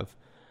don't have.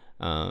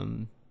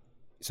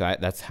 So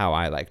that's how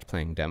I liked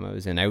playing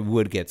demos, and I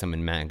would get some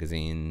in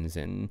magazines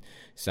and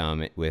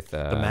some with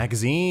the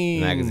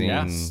magazines.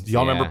 Yes. Do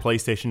y'all remember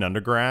PlayStation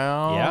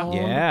Underground?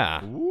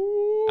 Yeah.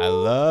 Ooh. I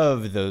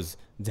love those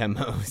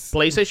demos.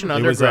 PlayStation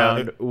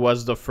Underground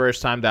was the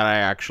first time that I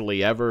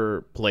actually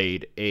ever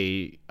played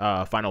a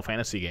Final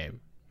Fantasy game.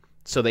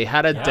 So they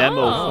had a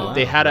demo.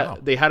 They had a.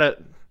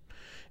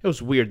 It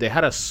was weird. They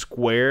had a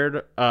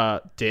squared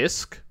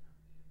disc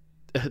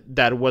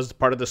that was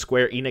part of the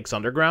Square Enix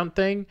Underground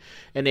thing,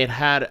 and it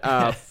had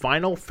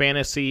Final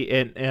Fantasy,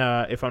 and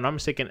if I'm not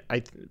mistaken, I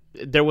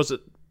think it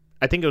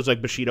was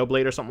like Bushido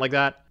Blade or something like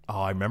that. Oh,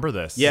 I remember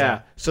this.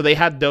 Yeah. So they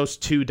had those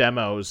two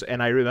demos,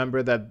 and I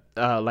remember that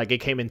like it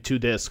came in 2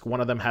 discs.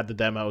 One of them had the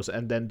demos,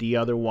 and then the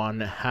other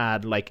one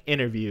had like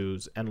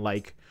interviews and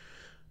like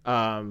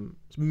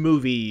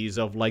movies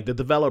of like the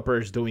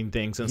developers doing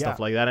things and stuff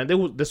like that.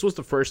 And this was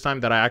the first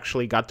time that I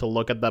actually got to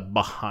look at the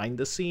behind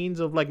the scenes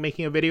of like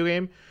making a video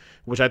game,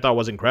 which I thought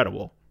was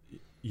incredible.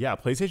 Yeah,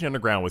 PlayStation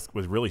Underground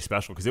was really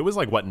special because it was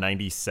like, what,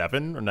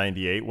 97 or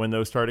 98 when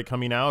those started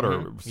coming out,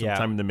 or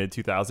sometime in the mid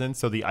 2000s.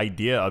 So the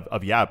idea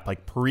of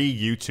like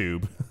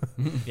pre-YouTube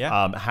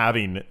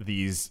having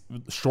these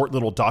short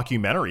little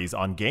documentaries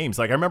on games.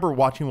 Like I remember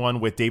watching one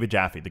with David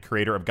Jaffe, the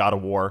creator of God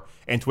of War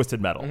and Twisted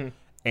Metal.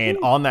 And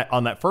on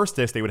that first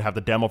disc, they would have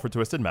the demo for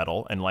Twisted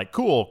Metal and like,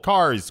 cool,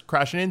 cars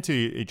crashing into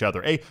each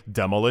other, a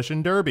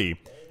demolition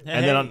derby.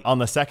 And then on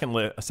the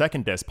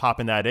second disc,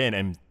 popping that in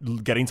and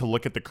getting to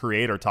look at the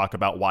creator talk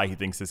about why he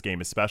thinks this game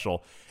is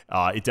special,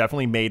 it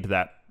definitely made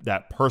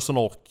that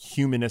personal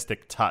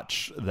humanistic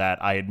touch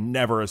that I had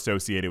never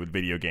associated with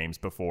video games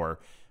before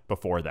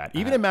that.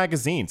 Even in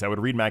magazines, I would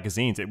read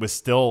magazines. It was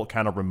still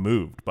kind of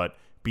removed, but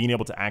being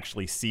able to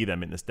actually see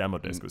them in this demo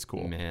disc was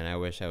cool. Man, I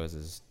wish I was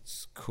as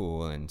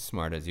cool and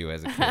smart as you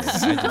as a kid.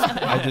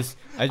 I just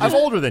I'm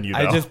older than you, though.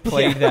 I just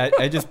played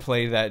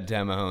that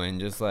demo and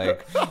just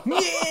like,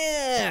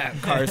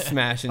 cars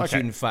smashing,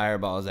 shooting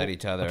fireballs at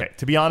each other. Okay,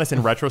 to be honest,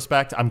 in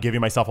retrospect, I'm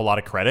giving myself a lot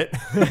of credit.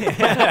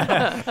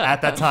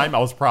 At that time, I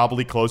was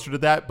probably closer to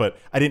that, but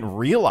I didn't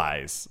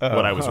realize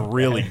what I was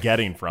really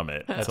getting from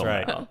it. That's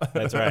right.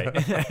 That's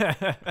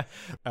right.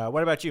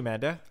 What about you,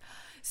 Manda?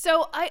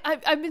 So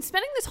I've been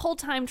spending this whole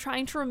time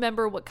trying to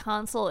remember what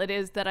console it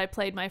is that I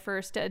played my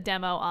first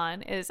demo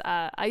on.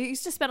 I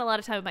used to spend a lot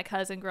of time with my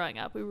cousin growing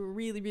up. We were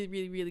really, really,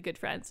 really, really good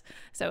friends.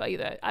 So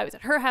either I was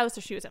at her house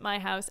or she was at my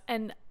house,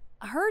 and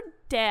her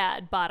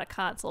dad bought a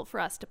console for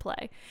us to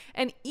play.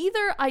 And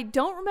either I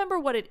don't remember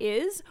what it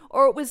is,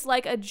 or it was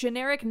like a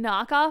generic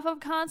knockoff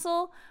of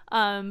console.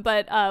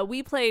 But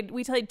we played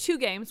 2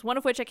 games, one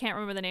of which I can't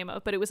remember the name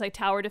of, but it was like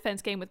tower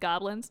defense game with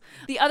goblins.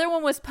 The other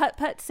one was Putt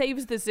Putt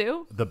Saves the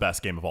Zoo. The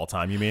best game of all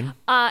time, you mean?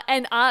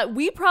 And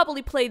we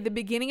probably played the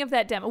beginning of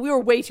that demo. We were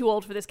way too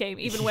old for this game,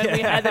 even when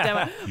we had the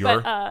demo.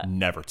 You're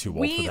never too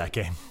old for that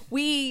game.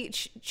 We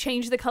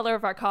changed the color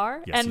of our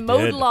car and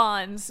mowed mowed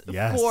lawns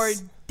for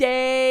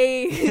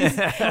days.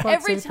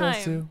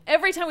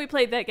 every time we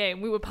played that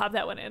game, we would pop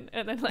that one in,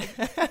 and then like,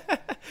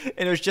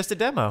 and it was just a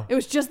demo. It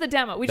was just the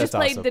demo. We just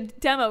played the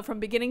demo from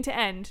beginning to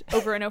end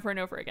over and over and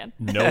over again.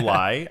 No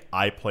lie,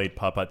 I played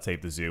Putt Putt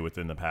Save the Zoo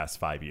within the past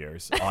 5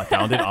 years. I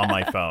found it on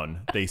my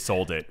phone. They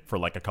sold it for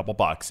like a couple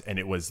bucks, and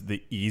it was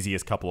the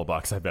easiest couple of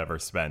bucks I've ever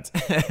spent.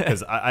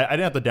 Because I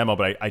didn't have the demo,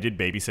 but I did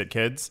babysit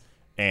kids,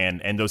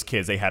 and those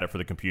kids, they had it for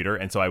the computer,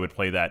 and so I would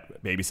play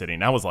that babysitting.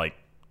 And I was like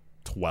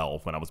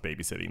 12 when I was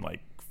babysitting like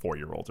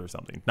 4-year-olds or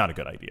something. Not a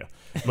good idea,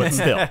 but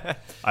still,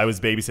 I was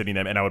babysitting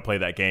them and I would play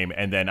that game.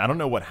 And then I don't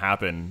know what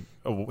happened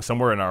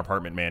somewhere in our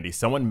apartment, Mandy.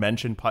 Someone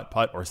mentioned Putt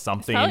Putt or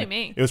something. It's probably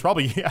me. It was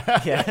probably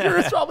it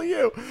was probably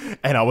you.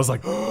 And I was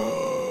like,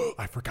 oh,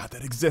 I forgot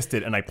that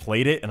existed. And I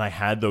played it, and I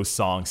had those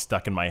songs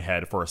stuck in my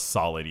head for a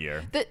solid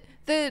year.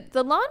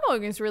 The lawn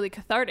mowing is really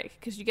cathartic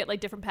because you get like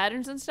different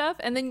patterns and stuff,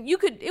 and then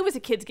it was a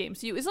kid's game,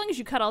 so as long as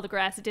you cut all the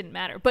grass, it didn't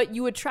matter. But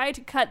you would try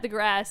to cut the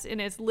grass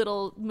in as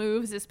little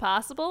moves as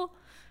possible.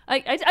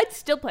 I'd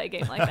still play a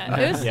game like that.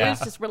 It was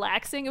just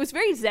relaxing. It was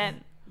very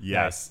zen.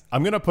 Yes.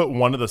 I'm going to put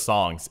one of the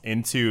songs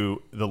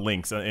into the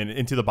links,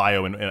 into the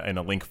bio in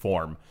a link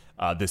form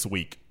this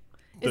week.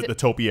 The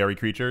topiary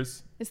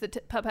creatures. Is the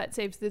Putt Putt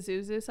Saves the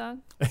Zoo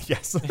song?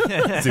 Yes.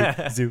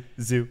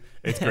 Zoo.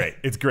 It's great.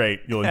 It's great.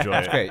 You'll enjoy it.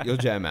 It's great. You'll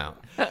jam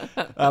out.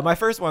 My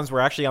first ones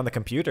were actually on the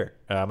computer.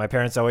 My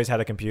parents always had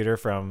a computer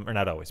or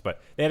not always,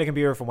 but they had a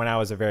computer from when I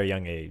was a very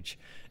young age.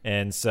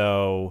 And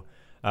so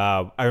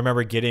I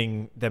remember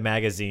getting the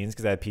magazines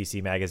because I had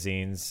PC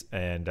magazines,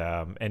 and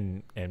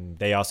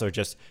they also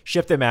just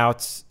shipped them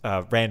out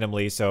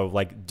randomly. So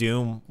like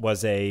Doom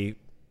was they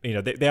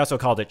also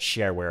called it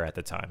shareware at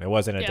the time. It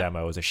wasn't a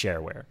demo; it was a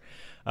shareware.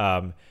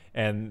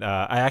 And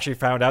I actually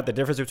found out the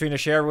difference between a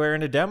shareware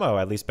and a demo,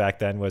 at least back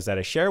then, was that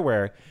a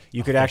shareware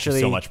you could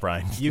actually. Thank you so much,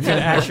 Brian. You could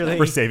actually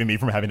for saving me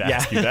from having to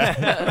ask you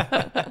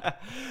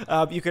that.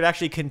 You could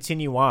actually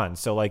continue on,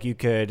 so like you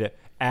could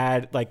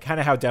add like kind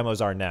of how demos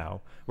are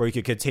now, where you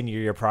could continue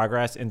your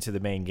progress into the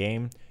main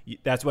game.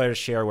 That's what a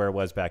shareware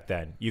was back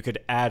then. You could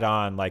add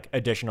on like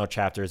additional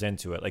chapters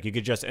into it. Like you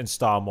could just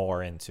install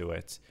more into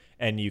it,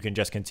 and you can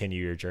just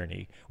continue your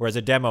journey. Whereas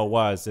a demo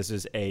this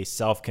is a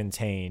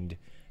self-contained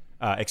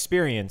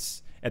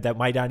experience that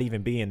might not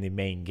even be in the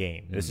main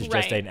game. This is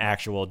just an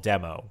actual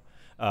demo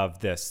of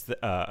this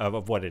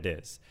of what it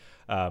is.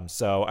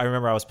 So I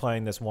remember I was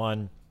playing this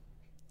one.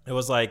 It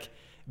was like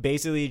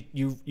basically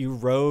you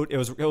rode. It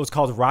was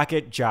called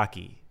Rocket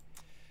Jockey.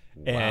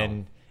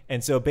 Wow.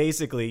 And so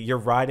basically you're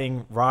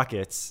riding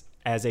rockets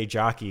as a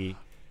jockey.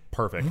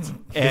 Perfect.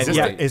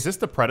 And is this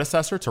the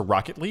predecessor to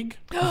Rocket League?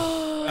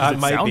 It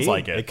sounds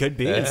like it. It could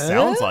be. It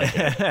sounds like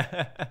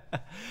it.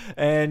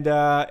 And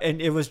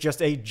it was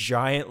just a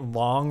giant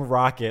long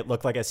rocket,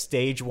 looked like a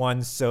stage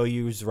 1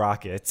 Soyuz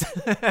rocket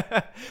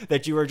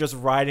that you were just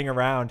riding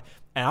around.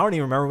 And I don't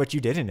even remember what you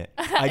did in it.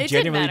 I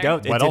genuinely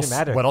don't. It didn't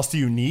matter. What else do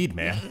you need,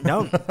 man?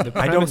 No,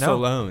 I don't know.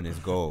 Alone is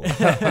gold.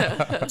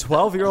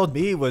 12-year-old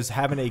me was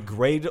having a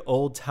great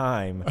old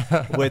time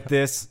with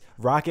this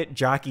Rocket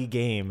Jockey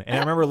game. And I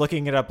remember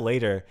looking it up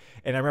later,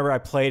 and I remember I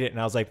played it,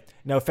 and I was like,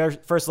 no,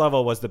 first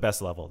level was the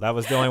best level. That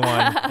was the only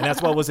one, and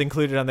that's what was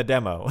included on the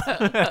demo.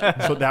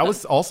 So that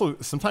was also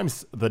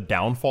sometimes the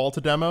downfall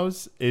to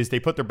demos is they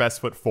put their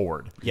best foot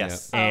forward.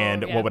 Yes.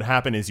 And what would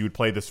happen is you would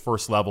play this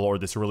first level or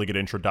this really good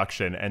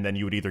introduction, and then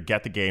you would either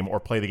get the game or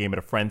play the game at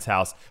a friend's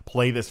house,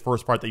 play this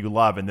first part that you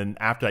love, and then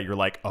after that you're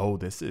like, oh,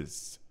 this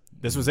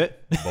was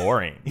it?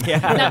 Boring.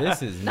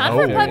 This is not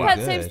for Putt Putt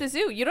Saves the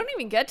Zoo. You don't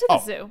even get to the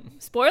zoo.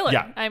 Spoiler.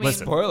 Yeah, I mean,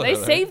 listen. They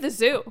save the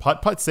zoo.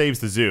 Putt Putt Saves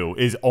the Zoo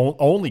is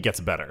only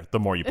gets better the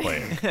more you play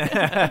it.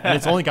 And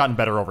it's only gotten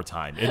better over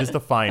time. It is the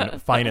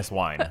finest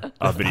wine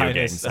of video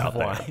games out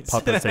there.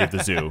 Putt Putt Save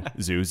the Zoo,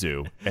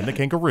 Zoo, and the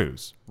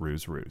kangaroos.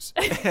 Roos.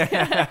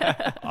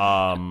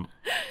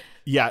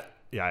 Yeah,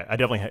 I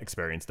definitely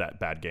experienced that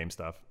bad game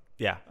stuff.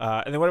 Yeah.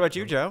 And then what about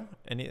you, Joe?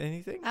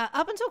 Anything?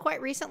 Up until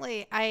quite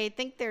recently, I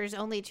think there's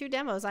only 2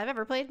 demos I've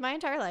ever played my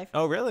entire life.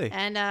 Oh, really?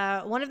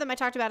 And one of them I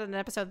talked about in an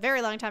episode a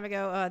very long time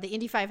ago, the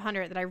Indy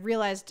 500, that I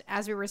realized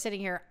as we were sitting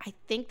here, I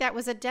think that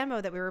was a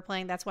demo that we were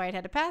playing. That's why it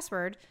had a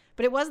password.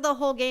 But it was the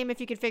whole game if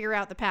you could figure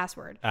out the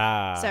password.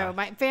 So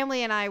my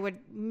family and I would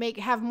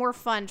have more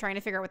fun trying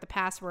to figure out what the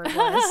password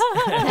was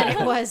than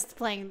it was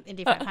playing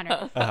Indy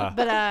 500.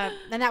 But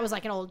and that was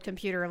like an old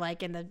computer,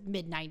 like in the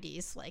mid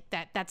 90s. Like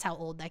that's how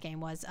old that game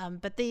was.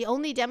 But the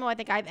only demo I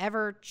think I've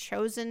ever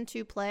chosen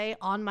to play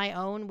on my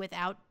own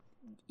without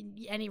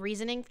any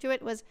reasoning to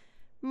it was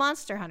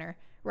Monster Hunter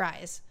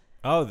Rise.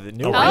 Oh, the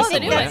new one. Oh, the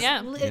new one,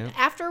 yeah.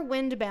 After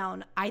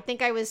Windbound, I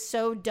think I was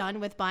so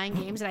done with buying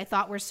games that I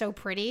thought were so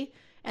pretty.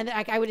 And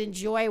I would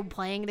enjoy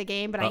playing the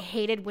game, but I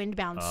hated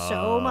Windbound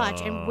so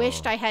much and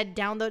wished I had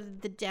downloaded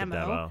the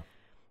demo.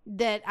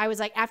 That I was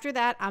like, after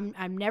that,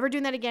 I'm never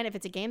doing that again. If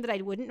it's a game that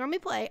I wouldn't normally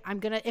play,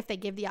 if they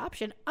give the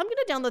option, I'm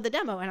gonna download the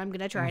demo and I'm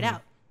gonna try it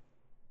out.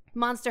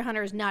 Monster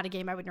Hunter is not a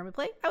game I would normally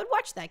play. I would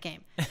watch that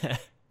game.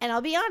 And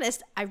I'll be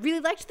honest, I really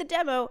liked the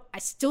demo. I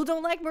still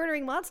don't like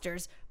murdering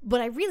monsters, but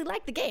I really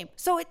like the game.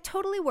 So it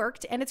totally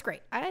worked, and it's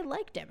great. I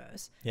like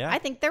demos. Yeah. I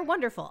think they're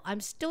wonderful. I'm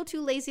still too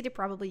lazy to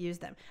probably use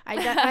them. I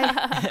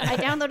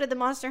downloaded the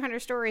Monster Hunter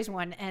Stories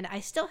one, and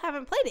I still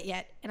haven't played it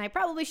yet, and I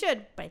probably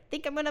should, but I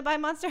think I'm going to buy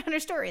Monster Hunter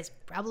Stories.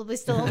 Probably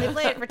still only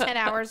play it for 10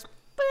 hours,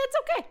 but it's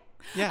okay.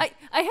 Yeah.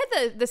 I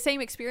had the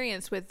same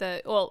experience with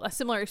a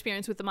similar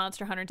experience with the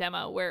Monster Hunter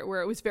demo where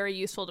it was very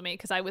useful to me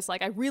because I was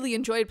like, I really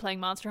enjoyed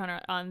playing Monster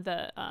Hunter on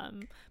the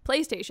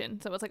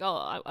PlayStation. So I was like,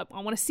 oh,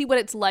 I want to see what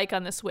it's like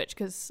on the Switch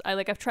because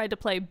I've tried to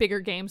play bigger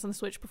games on the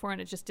Switch before and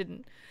it just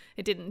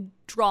didn't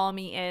draw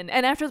me in.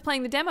 And after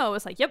playing the demo, I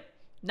was like, yep.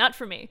 Not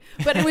for me,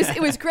 but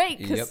it was great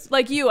because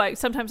like you,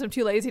 sometimes I'm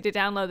too lazy to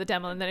download the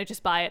demo and then I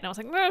just buy it and I was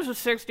like, no, it's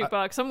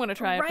 $60. I'm gonna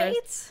try it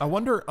first. I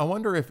wonder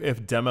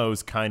if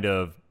demos kind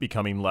of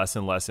becoming less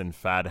and less in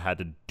fad had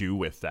to do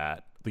with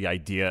that. The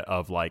idea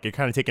of like you're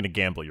kind of taking a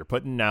gamble. You're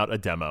putting out a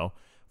demo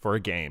for a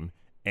game,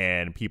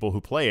 and people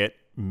who play it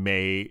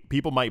might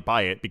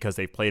buy it because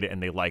they've played it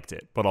and they liked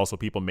it, but also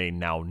people may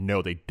now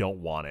know they don't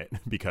want it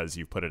because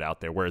you've put it out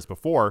there. Whereas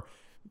before,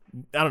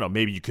 I don't know,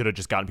 maybe you could have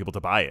just gotten people to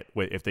buy it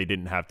if they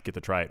didn't have to get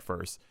to try it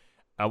first.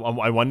 I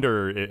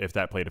wonder if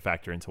that played a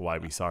factor into why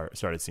we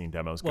started seeing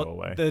demos go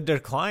away. The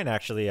decline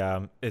actually,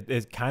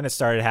 it kind of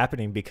started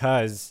happening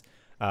because,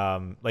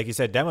 like you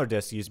said, demo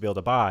discs you used to be able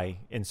to buy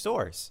in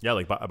stores. Yeah,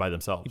 like by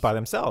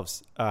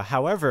themselves.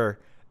 However,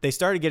 they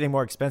started getting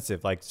more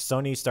expensive. Like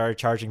Sony started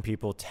charging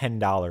people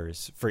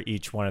 $10 for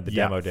each one of the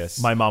demo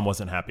discs. My mom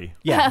wasn't happy.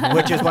 Yeah,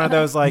 which is one of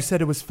those like you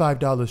said it was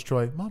 $5,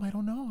 Troy. Mom, I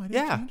don't know. I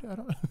didn't change it. I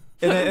don't.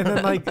 and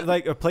then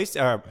like a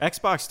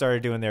Xbox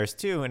started doing theirs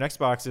too, and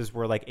Xboxes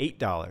were like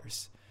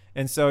 $8.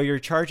 And so you're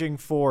charging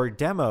for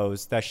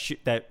demos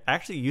that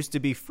actually used to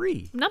be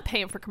free. I'm not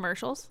paying for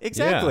commercials.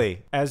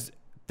 Exactly. Yeah. As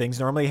things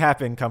normally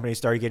happen, companies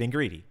started getting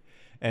greedy,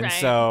 and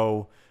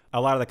so a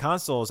lot of the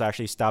consoles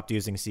actually stopped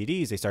using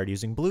CDs. They started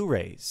using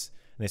Blu-rays.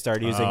 And they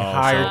started using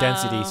higher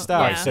density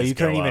stuff. Yeah. So you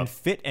couldn't even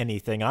fit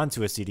anything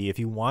onto a CD if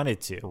you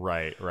wanted to.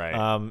 Right.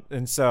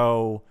 And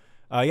so,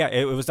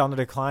 it was on the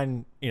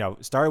decline,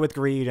 started with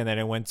greed and then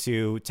it went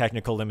to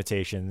technical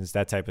limitations,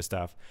 that type of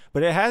stuff.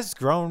 But it has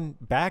grown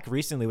back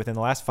recently within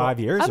the last 5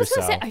 years or so. I was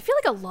going to say, I feel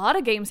like a lot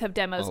of games have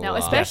demos now,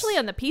 especially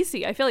on the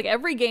PC. I feel like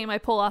every game I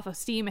pull off of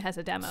Steam has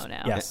a demo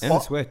now. Yes. And the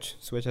Switch.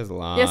 Switch has a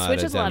lot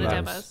has a lot of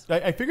demos.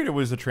 I figured it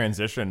was a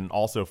transition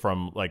also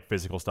from like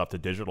physical stuff to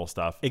digital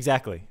stuff.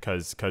 Exactly.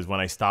 Because when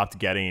I stopped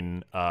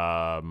getting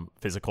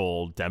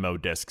physical demo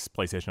discs,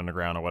 PlayStation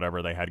Underground or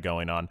whatever they had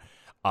going on,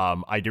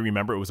 I do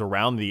remember it was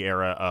around the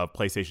era of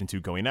PlayStation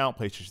 2 going out,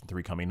 PlayStation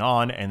 3 coming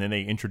on, and then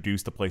they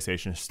introduced the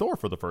PlayStation Store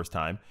for the first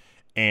time.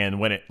 And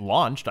when it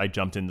launched, I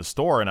jumped in the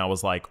store and I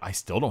was like, I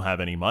still don't have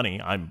any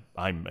money. I'm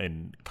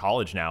in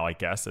college now, I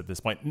guess, at this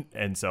point.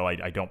 And so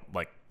I don't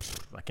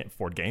I can't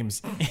afford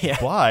games. Yeah.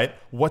 But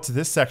what's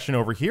this section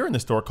over here in the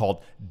store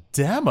called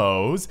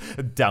demos?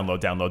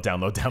 Download.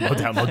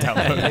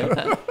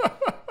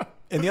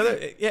 And the other,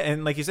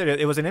 and like you said,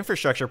 it was an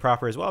infrastructure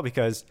proper as well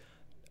because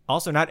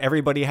also not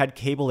everybody had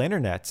cable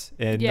internet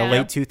in the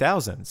late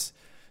 2000s.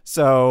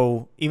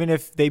 So even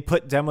if they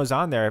put demos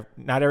on there,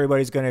 not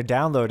everybody's going to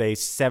download a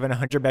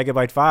 700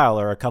 megabyte file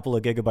or a couple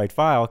of gigabyte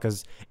file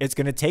because it's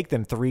going to take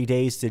them 3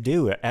 days to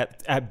do it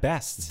at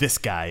best. This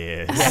guy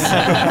is.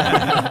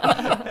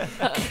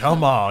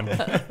 Come on. It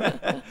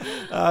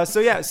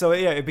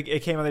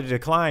came on the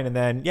decline, and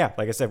then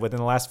like I said, within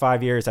the last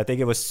 5 years, I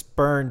think it was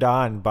spurned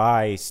on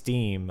by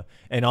Steam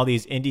and all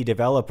these indie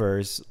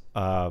developers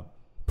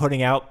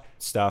putting out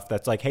stuff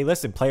that's like, hey,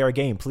 listen, play our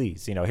game,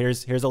 please.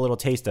 Here's a little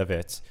taste of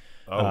it.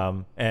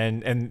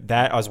 And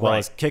that as well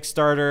as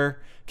Kickstarter,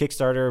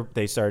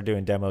 they started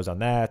doing demos on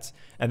that,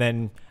 and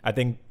then I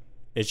think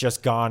it's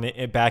just gone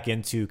back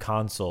into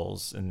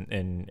consoles and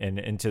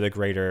into the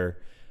greater.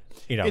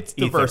 It's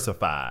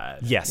diversified.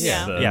 Yes.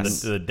 Yeah.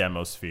 The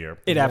demo sphere.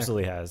 It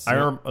absolutely has. I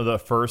remember the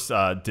first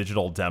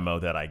digital demo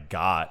that I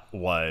got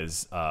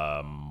was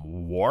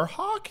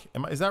Warhawk.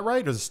 Is that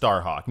right? Or is it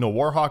Starhawk? No,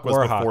 Warhawk was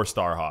before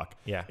Starhawk.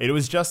 Yeah. It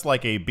was just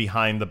like a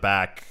behind the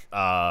back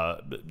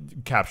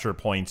capture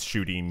points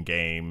shooting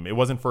game. It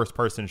wasn't first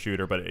person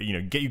shooter, but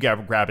you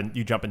grab and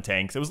you jump in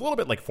tanks. It was a little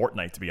bit like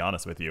Fortnite, to be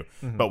honest with you,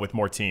 but with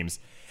more teams.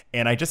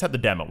 And I just had the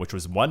demo, which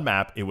was one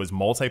map. It was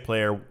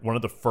multiplayer. One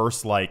of the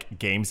first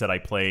games that I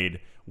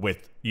played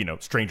with,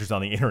 strangers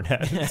on the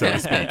internet, so to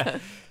speak.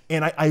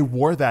 And I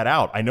wore that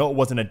out. I know it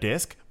wasn't a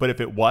disc, but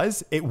if it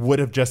was, it would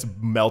have just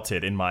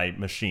melted in my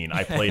machine.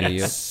 I played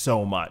it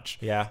so much.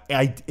 Yeah.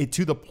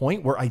 To the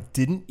point where I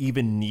didn't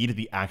even need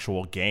the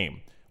actual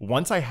game.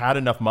 Once I had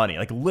enough money,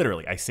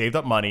 literally, I saved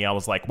up money. I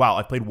was like, wow,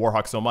 I played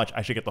Warhawk so much,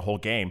 I should get the whole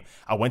game.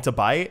 I went to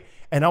buy it,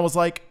 and I was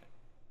like,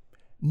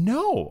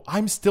 no,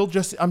 I'm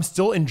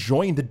still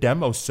enjoying the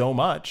demo so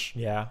much.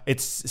 Yeah.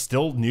 It's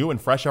still new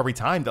and fresh every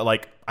time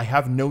that I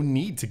have no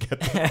need to get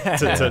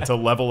to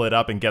level it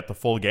up and get the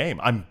full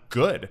game. I'm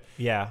good.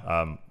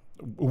 Yeah.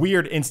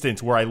 Weird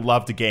instance where I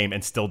loved a game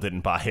and still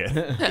didn't buy it.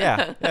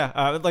 Yeah.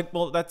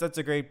 That's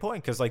a great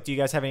point, because do you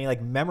guys have any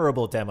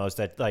memorable demos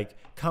that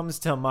comes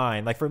to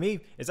mind? For me,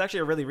 it's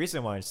actually a really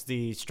recent one. It's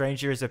the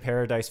Strangers of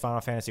Paradise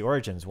Final Fantasy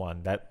Origins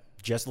one that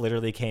just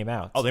literally came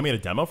out. Oh, they made a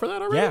demo for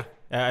that already?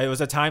 Yeah. It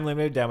was a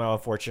time-limited demo,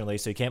 unfortunately,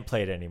 so you can't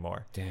play it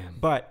anymore. Damn.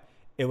 But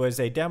it was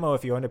a demo.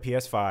 If you owned a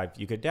PS5,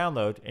 you could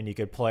download, and you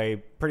could play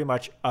pretty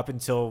much up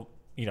until,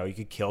 you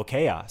could kill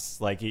Chaos.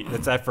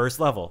 It's that first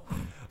level.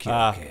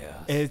 Kill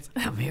Chaos.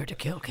 I'm here to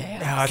kill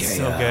Chaos. Oh, it's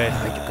so good.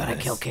 Are you gonna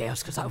kill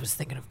Chaos? Because I was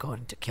thinking of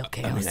going to kill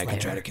Chaos. I can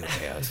try to kill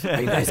Chaos.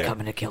 Are you guys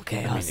coming to kill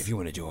Chaos? If you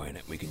want to join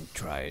it, we can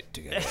try it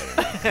together.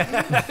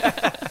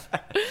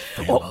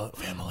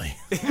 Family.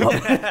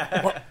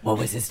 What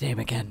was his name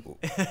again?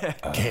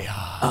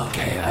 Chaos. Oh,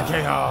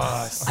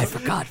 Chaos. I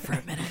forgot for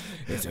a minute.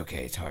 It's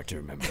okay. It's hard to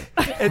remember.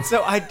 And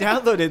so I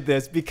downloaded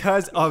this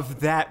because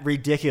of that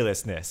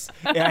ridiculousness.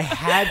 I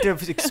had to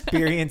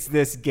experience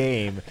this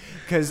game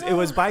because it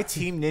was by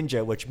Team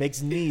Ninja, which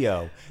makes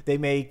Neo. They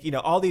make,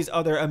 all these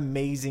other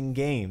amazing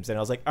games. And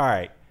I was like, all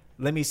right,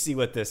 let me see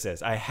what this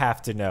is. I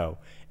have to know.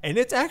 And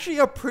it's actually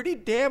a pretty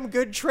damn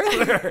good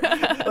trailer.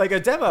 A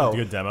demo. A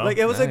good demo?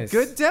 It was Nice. a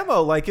good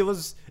demo.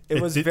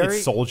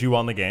 It sold you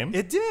on the game?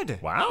 It did.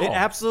 Wow. It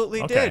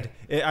absolutely Okay.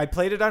 did. I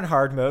played it on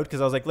hard mode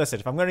because I was like, listen,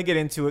 if I'm going to get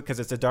into it,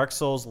 because it's a Dark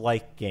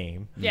Souls-like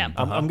game,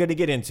 I'm going to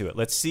get into it.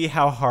 Let's see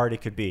how hard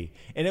it could be.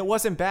 And it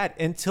wasn't bad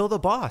until the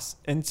boss,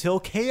 until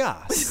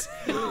Chaos.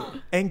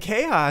 And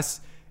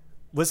Chaos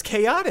was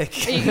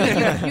chaotic. You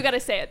got to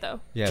say it, though.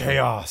 Yeah.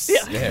 Chaos.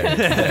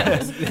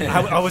 Yeah.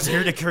 I was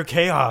here to cure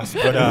Chaos,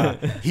 but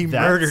he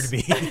murdered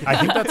me. I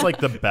think that's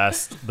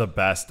the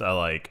best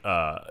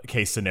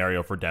case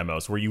scenario for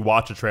demos, where you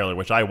watch a trailer,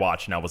 which I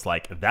watched, and I was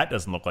like, that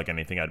doesn't look like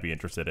anything I'd be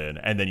interested in,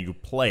 and then you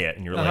play it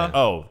and you're like,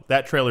 oh,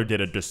 that trailer did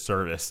a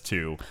disservice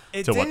to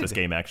what this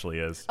game actually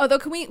is. Although,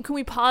 can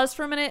we pause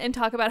for a minute and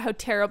talk about how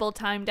terrible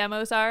time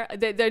demos are?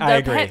 They're I a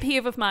agree. pet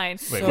peeve of mine.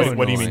 Wait, So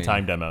what do you mean annoying.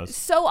 time demos?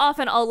 So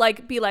often I'll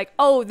be like,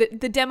 oh,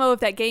 the demo of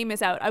that game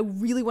is out. I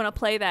really want to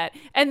play that.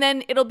 And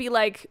then it'll be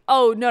like,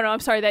 oh, no, I'm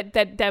sorry,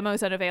 that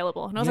demo's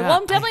unavailable. And I was like, Yeah,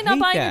 well, I'm definitely I not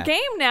hate buying that. the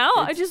game now.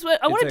 I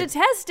wanted to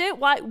test it.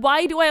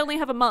 Why do I only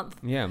have a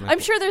month? Yeah, I'm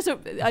sure there's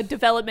a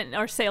development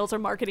or sales or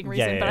marketing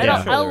reason, yeah, but yeah. I don't.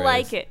 I'm sure I there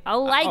like is. it. I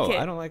like it.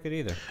 I don't like it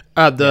either.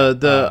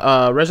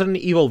 The Resident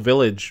Evil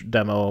Village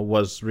demo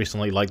was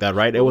recently like that,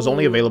 right? It was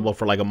only available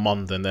for a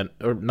month, and then,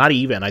 or not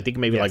even, I think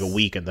maybe a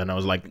week, and then I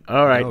was like,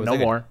 all right, No, it was no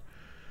like a more.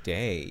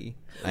 Day.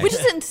 Which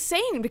is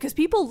insane because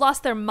people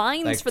lost their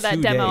minds for that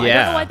 2 demo. days. I don't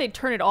Yeah. know why they'd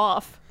turn it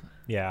off.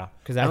 Yeah.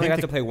 Because I only think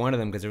got to play one of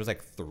them because there was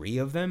 3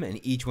 of them, and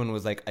each one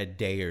was a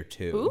day or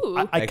 2.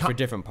 Ooh. For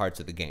different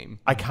parts of the game.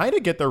 I kind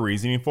of get their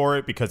reasoning for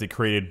it because it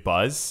created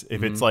buzz.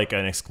 If it's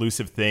an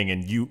exclusive thing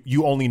and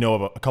you only know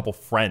of a couple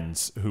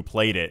friends who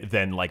played it,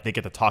 then they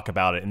get to talk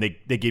about it, and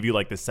they give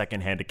you this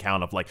secondhand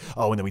account of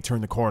oh, and then we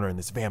turned the corner and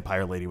this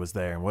vampire lady was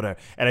there and whatever.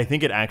 And I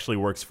think it actually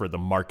works for the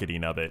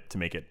marketing of it to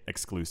make it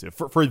exclusive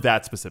for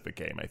that specific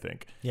game, I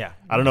think. Yeah.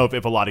 I don't know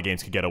if a lot of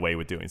games could get away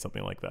with doing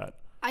something like that.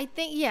 I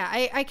think,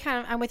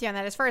 I'm with you on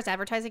that. As far as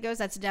advertising goes,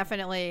 that's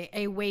definitely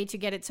a way to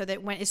get it so that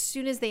as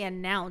soon as they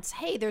announce,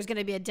 hey, there's going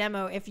to be a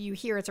demo, if you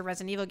hear it's a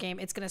Resident Evil game,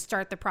 it's going to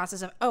start the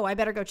process of, I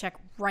better go check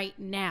right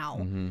now.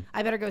 Mm-hmm.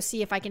 I better go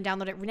see if I can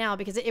download it now,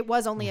 because it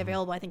was only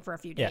available, I think, for a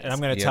few days. Yeah, and I'm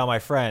going to tell my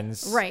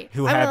friends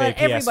who I'm have gonna a let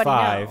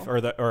everybody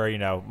PS5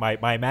 or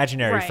my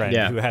imaginary friend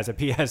who has a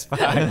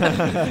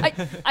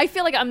PS5. I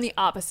feel like I'm the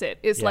opposite.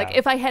 It's like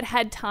if I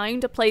had time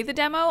to play the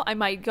demo, I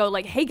might go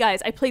like, hey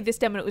guys, I played this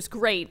demo and it was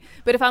great.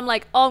 But if I'm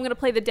like, I'm going to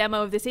play the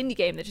demo of this indie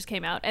game that just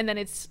came out, and then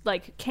it's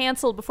like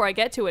canceled before I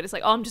get to it, it's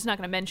like, I'm just not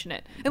going to mention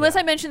it. Unless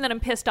I mention that I'm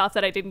pissed off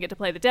that I didn't get to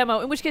play the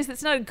demo, in which case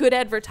it's not a good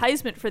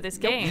advertisement for this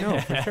game. No,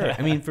 for sure.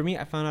 I mean, for me,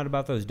 I found out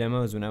about those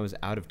demos when I was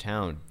out of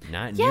town,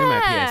 not near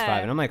my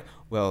PS5. And I'm like,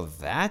 well,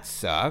 that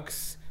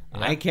sucks.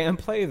 I can't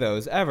play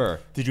those ever.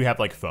 Did you have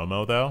like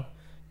FOMO though?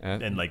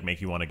 And like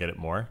make you want to get it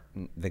more?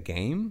 The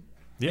game?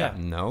 Yeah.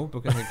 No,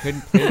 because I couldn't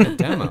play the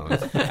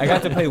demos. I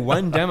got to play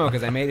one demo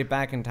because I made it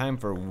back in time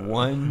for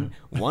one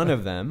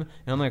of them.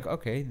 And I'm like,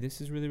 okay,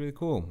 this is really, really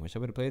cool. Wish I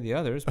would have played the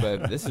others,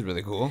 but this is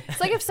really cool. It's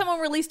like if someone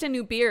released a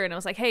new beer and I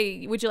was like,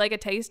 hey, would you like a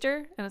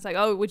taster? And it's like,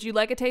 oh, would you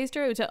like a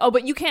taster? It's like,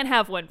 but you can't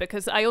have one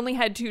because I only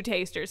had 2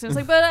 tasters. And it's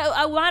like, but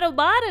I would have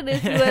bought it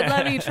if you would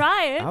let me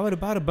try it. I would have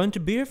bought a bunch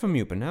of beer from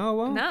you, but now I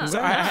won't. No. So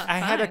I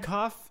had a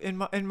cough in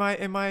my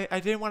I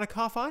didn't want to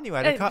cough on you.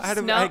 I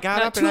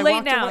got up too and late I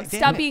walked now. away.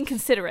 Stop being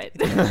considerate.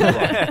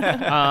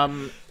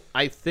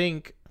 I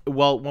think,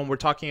 well, when we're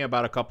talking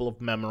about a couple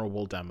of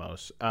memorable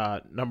demos,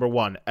 number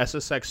one,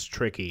 SSX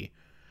Tricky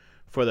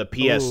for the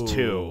PS2.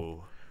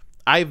 Ooh.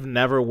 I've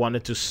never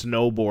wanted to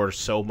snowboard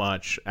so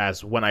much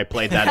as when I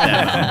played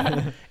that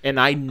demo. And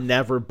I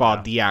never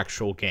bought the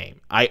actual game.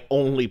 I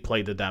only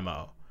played the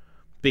demo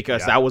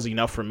because that was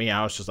enough for me.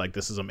 I was just like,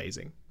 this is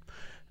amazing.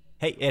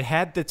 Hey, it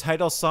had the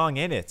title song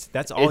in it.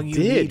 That's all you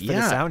need for the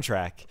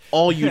soundtrack.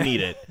 All you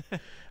needed.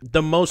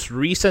 The most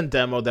recent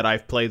demo that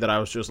I've played that I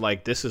was just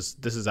like, this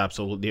is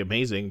absolutely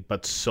amazing,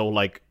 but so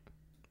like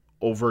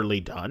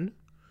overly done,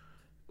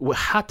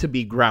 had to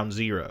be Ground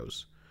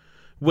Zeroes,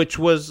 which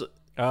was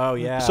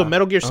so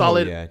Metal Gear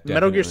Solid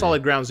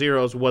Ground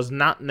Zeroes was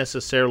not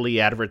necessarily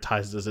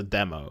advertised as a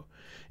demo.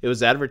 It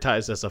was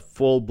advertised as a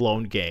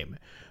full-blown game,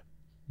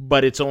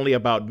 but it's only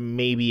about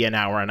maybe an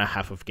hour and a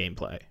half of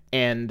gameplay.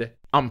 And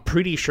I'm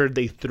pretty sure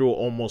they threw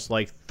almost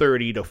like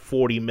 $30 to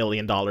 $40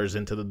 million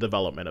into the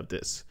development of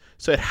this.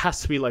 So it has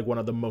to be like one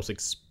of the most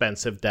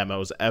expensive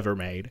demos ever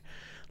made.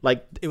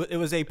 Like it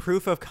was a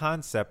proof of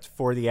concept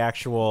for the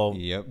actual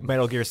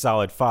Metal Gear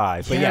Solid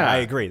 5. But I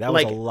agree. That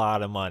was a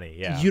lot of money.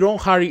 Yeah. You don't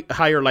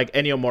hire like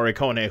Ennio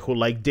Morricone, who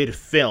like did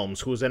films,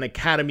 who's an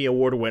Academy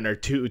Award winner,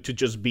 to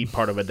just be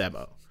part of a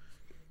demo.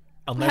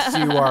 Unless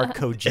you are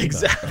Kojima.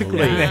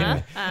 Exactly.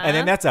 And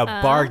then that's a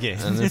bargain.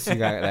 Unless you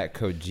got that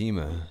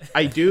Kojima.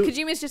 I do.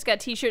 Kojima's just got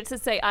t-shirts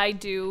that say, I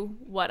do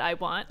what I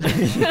want. And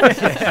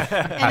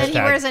then he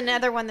wears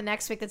another one the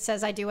next week that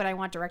says, I do what I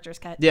want, director's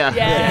cut.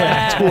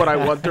 Yeah. Do what I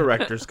want,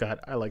 director's cut.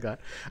 I like that.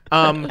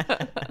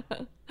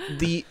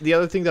 The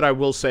other thing that I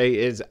will say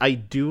is I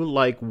do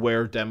like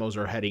where demos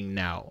are heading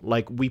now.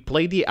 Like, we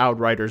played the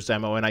Outriders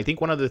demo, and I think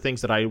one of the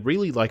things that I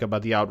really like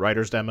about the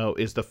Outriders demo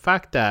is the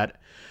fact that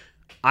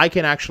I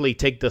can actually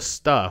take the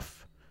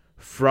stuff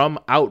from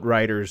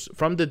Outriders,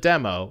 from the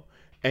demo,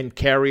 and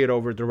carry it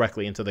over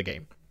directly into the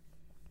game.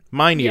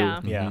 Mind you,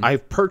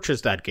 I've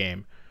purchased that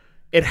game.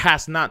 It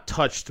has not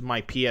touched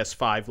my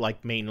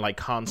PS5 main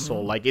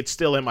console. Like, it's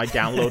still in my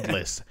download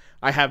list.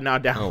 I have now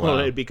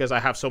downloaded it because I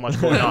have so much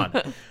going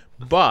on.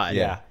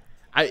 But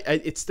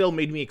it still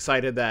made me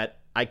excited that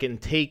I can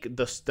take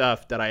the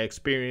stuff that I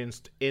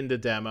experienced in the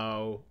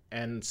demo,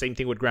 and same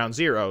thing with Ground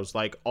Zeroes,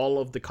 like all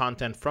of the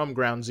content from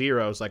Ground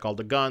Zeroes, like all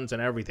the guns and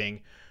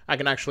everything, I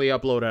can actually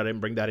upload it and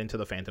bring that into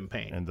the Phantom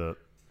Pain.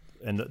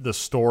 And the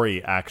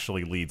story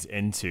actually leads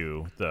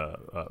into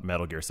the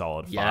Metal Gear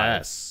Solid 5.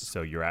 Yes.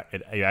 So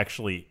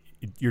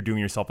you're doing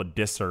yourself a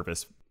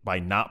disservice by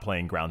not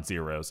playing Ground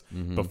Zeroes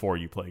before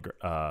you play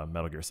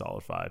Metal Gear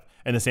Solid 5.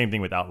 And the same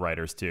thing with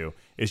Outriders too.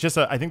 It's just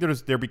I think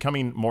they're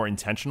becoming more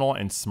intentional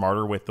and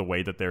smarter with the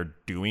way that they're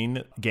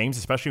doing games,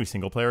 especially with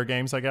single player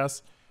games, I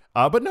guess.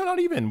 But no, not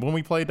even. When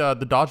we played the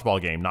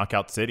dodgeball game,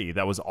 Knockout City,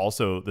 that was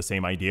also the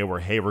same idea where,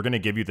 hey, we're going to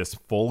give you this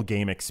full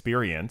game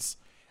experience,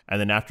 and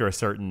then after a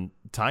certain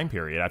time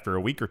period, after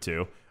a week or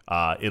two,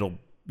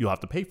 you'll have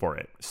to pay for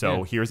it.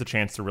 So here's a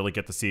chance to really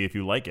get to see if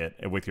you like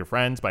it with your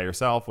friends, by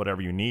yourself,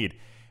 whatever you need.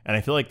 And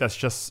I feel like that's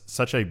just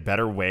such a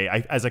better way.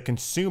 As a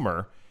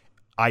consumer,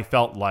 I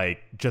felt like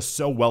just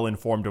so well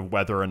informed of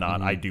whether or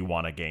not I do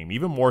want a game,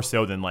 even more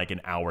so than like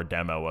an hour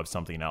demo of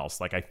something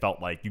else. Like, I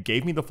felt like you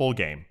gave me the full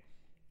game.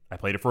 I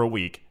played it for a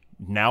week.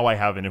 Now I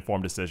have an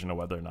informed decision of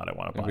whether or not I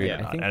want to buy it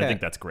or not. And I think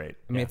that's great.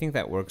 I mean, I think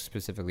that works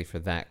specifically for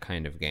that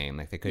kind of game.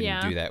 Like, they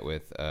couldn't do that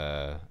with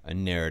a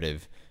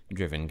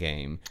narrative-driven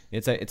game.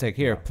 It's like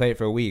here, play it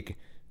for a week.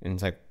 And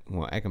it's like,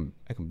 well, I can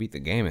beat the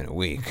game in a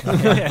week.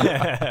 Well,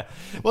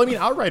 I mean,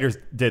 Outriders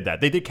did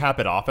that. They did cap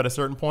it off at a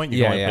certain point.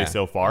 You can only play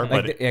so far,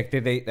 but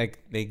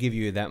they give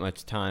you that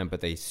much time,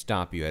 but they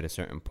stop you at a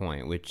certain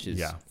point, which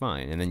is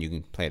fine, and then you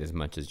can play it as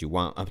much as you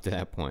want up to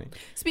that point.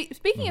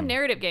 Speaking of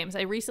narrative games,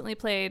 I recently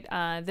played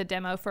the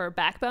demo for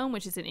Backbone,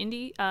 which is an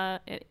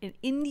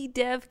indie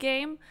dev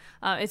game.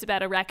 It's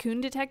about a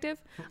raccoon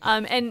detective,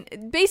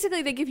 and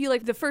basically they give you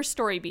like the first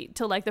story beat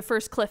to like the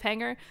first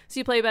cliffhanger. So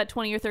you play about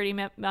 20 or 30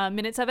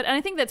 minutes of it, and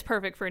I think that's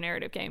perfect for a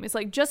narrative game. It's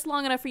like just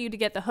long enough for you to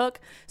get the hook,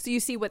 so you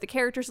see what the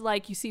characters are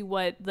like, you see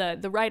what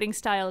the writing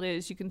style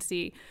is, you can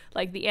see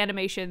like the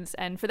animations,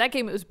 and for that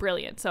game it was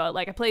brilliant. So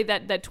like I played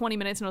that 20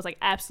 minutes and I was like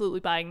absolutely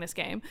buying this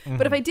game.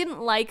 But if I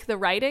didn't like the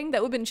writing,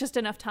 that would have been just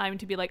enough time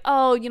to be like,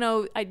 oh,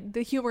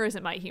 the humor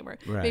isn't my humor.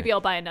 Right. Maybe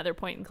I'll buy another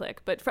point and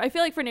click. But I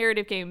feel like for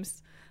narrative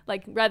games,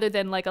 like rather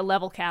than like a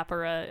level cap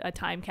or a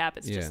time cap,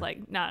 it's just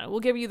like, no, we'll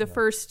give you the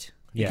first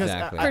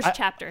first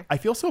chapter. I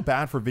feel so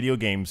bad for video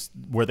games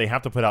where they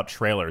have to put out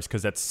trailers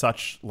because that's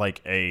such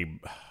like a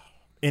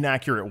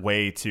inaccurate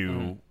way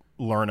to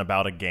learn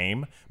about a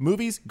game.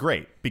 Movies,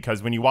 great,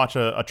 because when you watch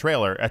a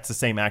trailer, that's the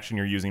same action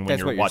you're using when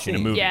you're watching a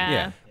movie.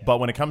 Yeah. But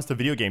when it comes to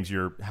video games,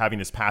 you're having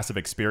this passive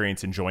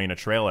experience enjoying a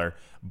trailer,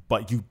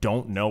 but you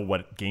don't know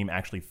what game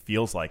actually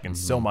feels like. And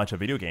so much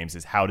of video games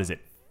is how does it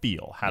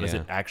feel? How does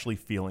it actually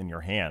feel in your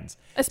hands?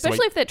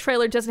 Especially if that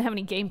trailer doesn't have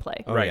any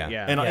gameplay. Right.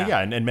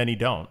 And many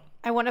don't.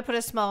 I want to put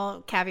a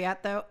small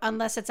caveat, though,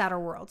 unless it's Outer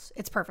Worlds.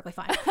 It's perfectly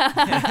fine.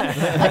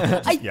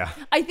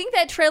 I think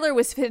that trailer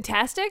was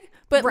fantastic,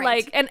 but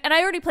and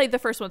I already played the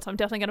first one, so I'm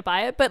definitely going to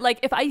buy it. But like,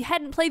 if I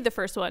hadn't played the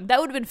first one, that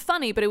would have been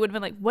funny, but it would have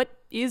been like, what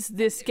is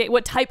this game?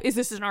 What type? Is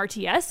this an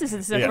RTS? Is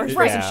this a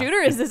first-person shooter?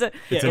 Is this a...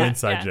 It's an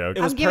inside joke.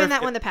 I'm giving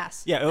that one the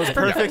pass. Yeah, it was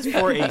perfect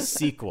for a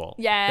sequel.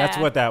 Yeah. That's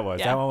what that was.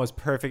 Yeah. That one was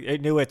perfect.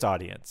 It knew its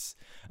audience.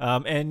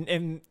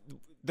 And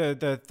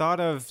the thought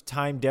of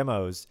time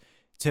demos...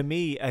 To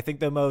me, I think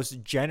the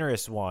most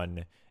generous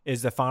one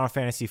is the Final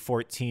Fantasy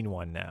XIV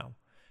one now.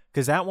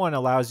 Because that one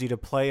allows you to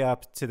play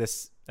up to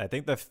this, I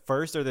think the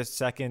first or the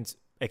second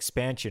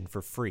expansion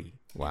for free.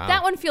 Wow.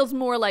 That one feels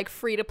more like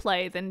free to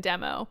play than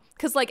demo.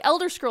 Because like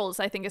Elder Scrolls,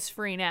 I think is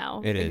free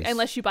now. It is.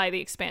 Unless you buy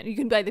the expansion. You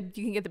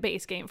can get the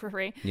base game for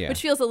free. Yeah. Which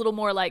feels a little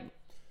more like...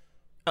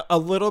 A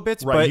little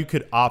bit, right, but... you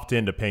could opt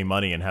in to pay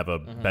money and have a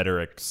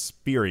better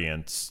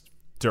experience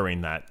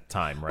during that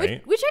time,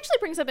 right? Which actually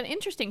brings up an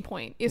interesting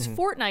point. Is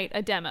Fortnite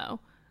a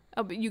demo?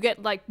 You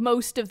get like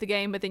most of the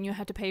game, but then you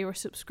have to pay your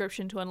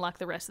subscription to unlock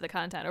the rest of the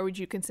content, or would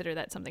you consider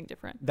that something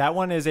different? That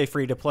one is a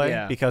free to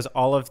play because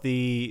all of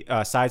the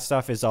side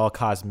stuff is all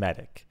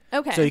cosmetic.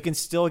 Okay. So you can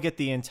still get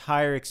the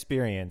entire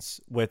experience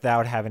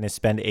without having to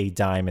spend a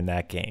dime in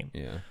that game.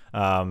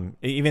 Yeah.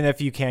 Even if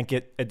you can't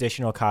get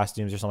additional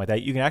costumes or something like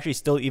that, you can actually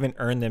still even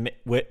earn them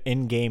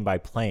in game by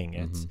playing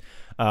it.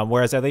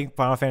 Whereas I think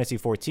Final Fantasy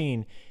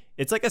XIV,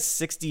 it's like a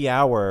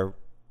 60-hour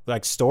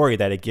like story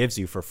that it gives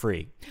you for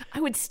free. I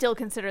would still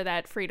consider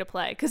that free to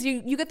play because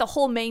you get the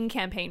whole main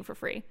campaign for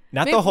free.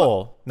 Not the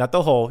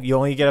whole. You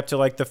only get up to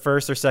like the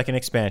first or second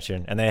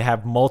expansion, and they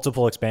have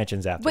multiple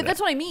expansions after. But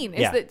that's what I mean.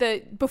 Is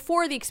that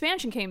before the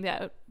expansion came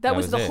out, that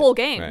was the whole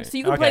game. Right. So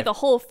you can play the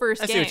whole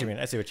first game. I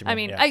see what you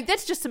mean. I mean,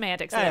 that's just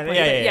semantics. I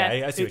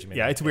see what you mean.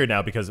 Yeah, it's weird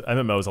now because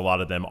MMOs, a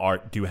lot of them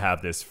do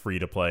have this free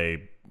to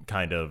play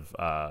kind of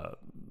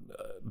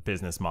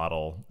business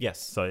model. Yes.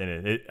 So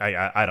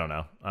I don't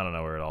know. I don't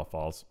know where it all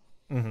falls.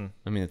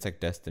 I mean, it's like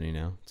Destiny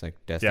now. It's like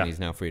Destiny's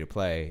now free to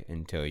play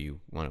until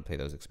you want to play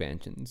those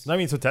expansions. I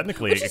mean, so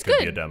technically it could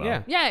be a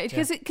demo. Yeah,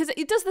 because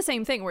it does the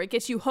same thing where it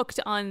gets you hooked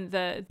on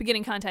the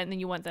beginning content and then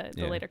you want the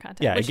later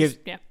content. Yeah,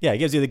 it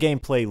gives you the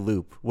gameplay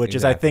loop, which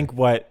is I think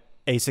what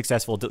a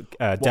successful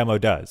demo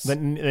does.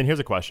 Then here's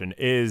a question: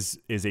 Is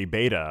a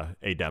beta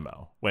a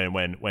demo?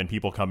 When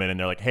people come in and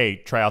they're like, "Hey,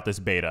 try out this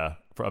beta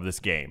of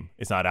this game.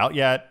 It's not out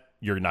yet.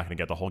 You're not going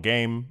to get the whole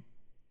game.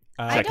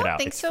 I don't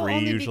think it's so, free,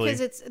 only usually.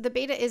 because the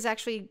beta is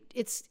actually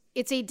it's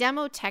a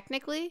demo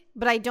technically,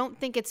 but I don't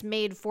think it's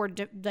made for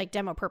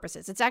demo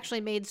purposes. It's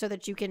actually made so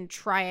that you can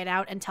try it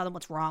out and tell them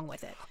what's wrong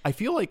with it. I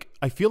feel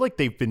like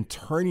they've been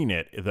turning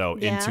it though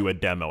into a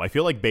demo. I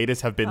feel like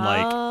betas have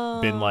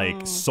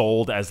been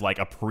sold as like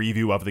a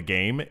preview of the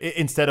game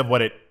instead of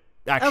what it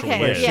actually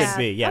is. It should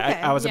be. Yeah,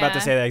 okay. I was about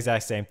to say the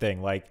exact same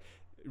thing. Like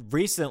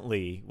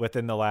recently,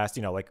 within the last,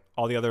 like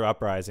all the other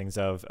uprisings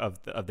of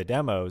the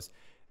demos,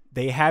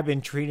 they have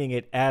been treating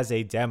it as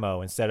a demo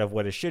instead of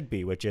what it should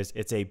be, which is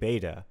it's a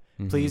beta.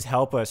 Please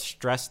help us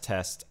stress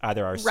test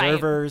either our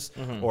servers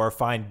or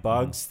find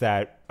bugs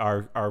that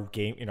our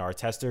game, our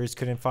testers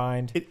couldn't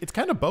find. It's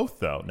kind of both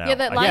though now. Yeah,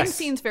 that line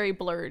seems very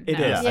blurred. It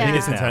is. I think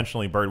it's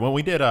intentionally blurred. When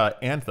we did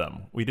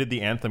Anthem, we did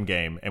the Anthem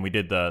game and we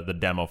did the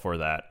demo for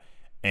that.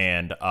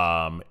 And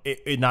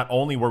it not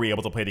only were we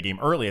able to play the game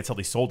early, it's how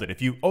they sold it.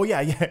 If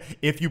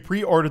you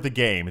pre-ordered the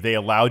game, they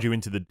allowed you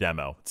into the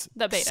demo.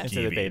 The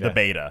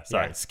beta.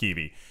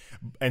 Skeevy.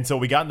 And so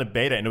we got in the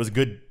beta, and it was a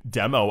good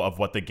demo of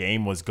what the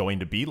game was going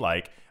to be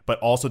like. But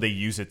also they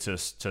use it to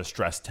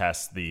stress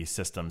test the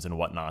systems and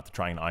whatnot to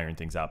try and iron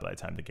things out by the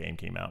time the game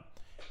came out.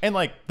 And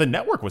like the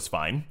network was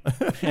fine. I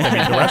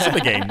mean, the rest of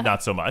the game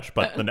not so much,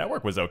 but the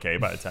network was okay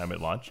by the time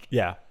it launched.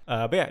 Yeah.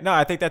 But yeah, no,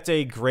 I think that's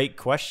a great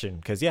question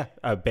because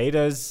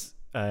betas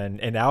and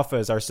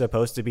alphas are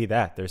supposed to be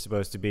that. They're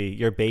supposed to be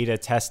your beta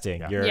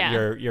testing.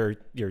 You're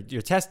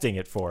testing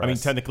it for us. I mean,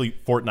 technically,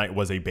 Fortnite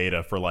was a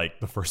beta for like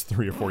the first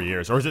 3 or 4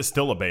 years, or is it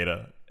still a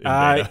beta?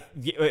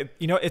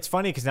 It's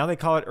funny because now they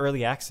call it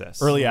early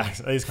access. Early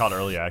access. They just call it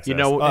early access.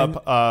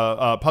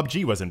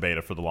 PUBG was in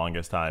beta for the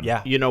longest time.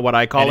 Yeah. You know what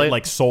I call and it?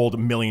 Like sold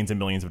millions and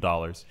millions of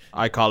dollars.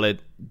 I call it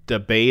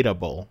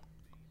debatable.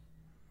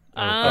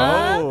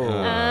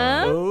 I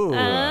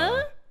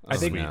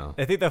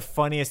think the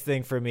funniest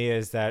thing for me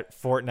is that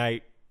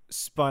Fortnite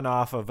spun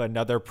off of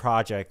another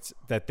project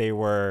that they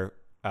were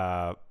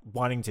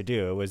wanting to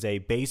do. It was a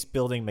base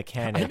building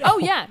mechanic. Oh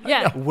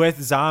yeah.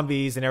 With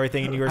zombies and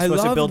everything, and you were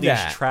supposed to build these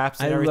traps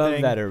and everything. I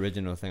love that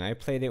original thing. I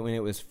played it when it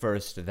was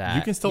first that.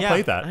 You can still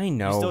play that. I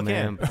know,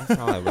 man. But that's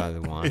all I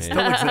really wanted. It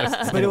still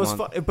exists. But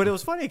it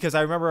was funny because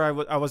I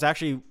remember I was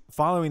actually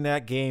following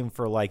that game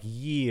for like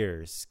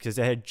years because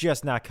it had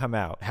just not come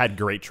out. Had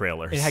great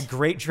trailers. It had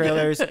great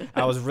trailers.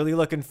 I was really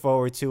looking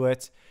forward to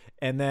it.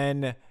 And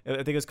then I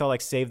think it was called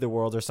like Save the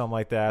World or something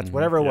like that,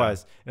 whatever it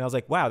was. And I was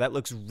like, wow, that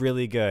looks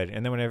really good.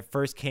 And then when it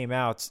first came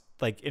out,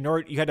 like in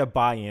order, you had to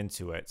buy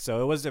into it.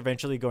 So it was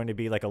eventually going to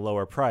be like a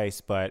lower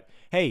price. But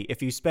hey,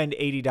 if you spend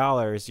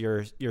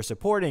 $80, you're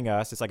supporting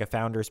us. It's like a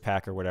founder's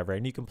pack or whatever,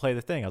 and you can play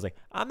the thing. I was like,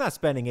 I'm not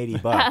spending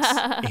 $80.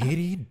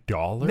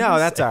 $80? No,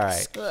 that's all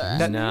right.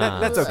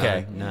 That's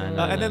okay.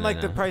 And then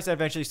the price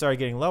eventually started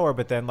getting lower.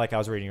 But then like I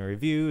was reading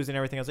reviews and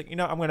everything. I was like,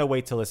 I'm going to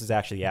wait till this is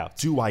actually out.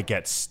 Do I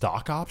get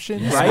stock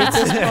options? Right.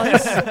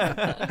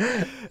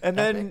 And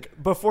then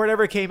before it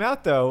ever came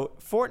out, though,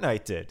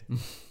 Fortnite did.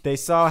 They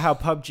saw how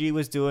PUBG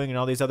was doing and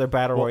all these other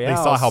battle royales.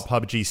 They saw how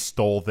PUBG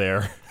stole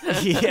their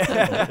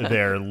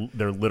their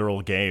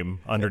literal game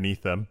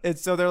underneath them. And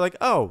so they're like,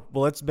 oh,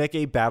 well, let's make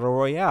a battle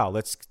royale.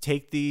 Let's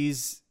take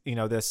these,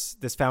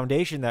 this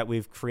foundation that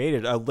we've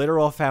created, a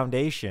literal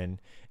foundation,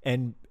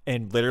 and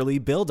literally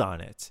build on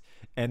it.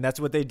 And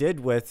that's what they did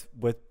with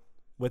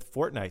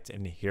Fortnite.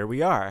 And here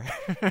we are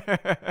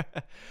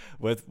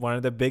with one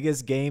of the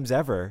biggest games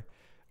ever.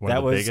 One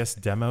of the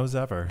biggest demos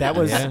ever.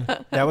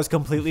 That was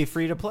completely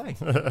free to play.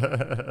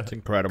 It's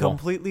incredible.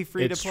 Completely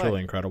free to play. It's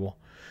truly incredible.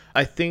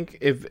 I think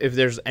if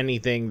there's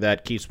anything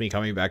that keeps me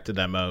coming back to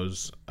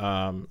demos,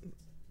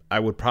 I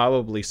would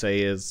probably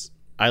say is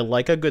I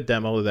like a good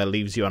demo that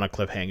leaves you on a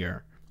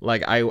cliffhanger.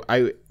 Like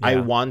I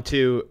want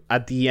to,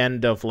 at the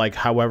end of like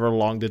however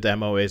long the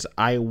demo is,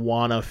 I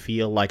want to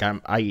feel like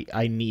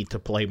I need to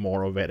play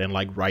more of it and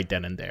like right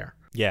then and there.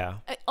 Yeah.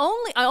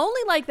 I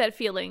only like that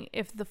feeling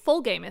if the full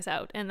game is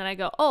out and then I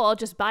go, oh, I'll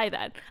just buy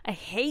that. I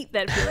hate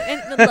that feeling.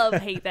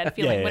 And hate that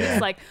feeling when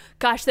it's like,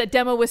 gosh, that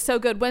demo was so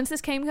good. When's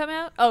this game come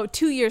out? Oh,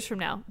 2 years from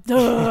now.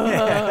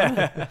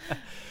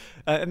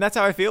 And that's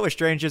how I feel with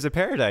Strangers of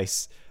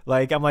Paradise.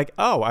 Like, I'm like,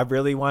 oh, I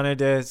really wanted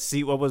to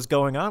see what was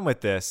going on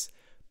with this.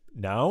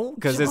 No,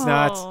 because it's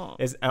not.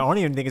 I don't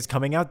even think it's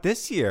coming out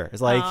this year.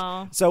 It's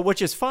like, so,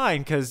 which is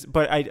fine,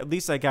 but at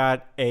least I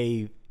got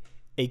a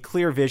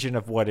clear vision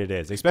of what it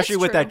is, especially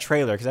with that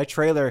trailer, because that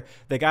trailer,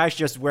 the guy's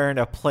just wearing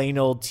a plain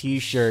old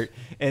t-shirt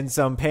and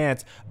some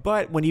pants.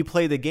 But when you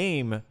play the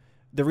game,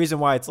 the reason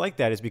why it's like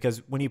that is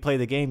because when you play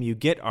the game, you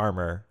get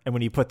armor, and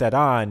when you put that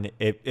on,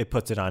 it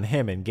puts it on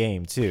him in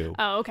game too.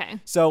 Oh, okay.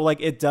 So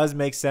like it does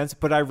make sense,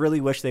 but I really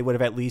wish they would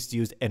have at least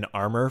used an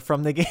armor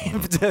from the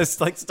game to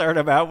like start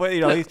them out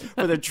with,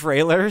 for the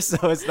trailer.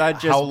 So it's not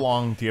just. How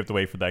long do you have to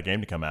wait for that game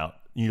to come out?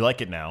 You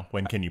like it now.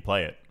 When can you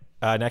play it?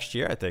 Next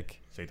year, I think.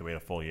 So you have to wait a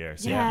full year.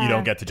 So you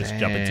don't get to just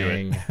jump into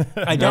it.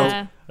 I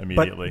don't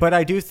immediately. But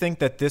I do think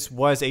that this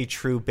was a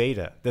true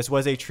beta. This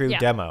was a true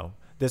demo.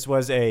 This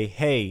was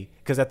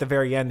because at the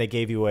very end they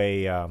gave you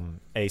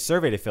a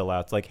survey to fill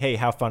out. It's like, hey,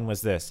 how fun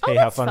was this? Hey,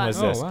 how fun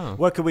was this? Oh, wow.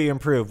 What could we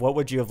improve? What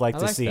would you have liked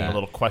to see? A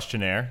little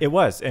questionnaire. It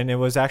was, and it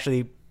was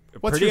actually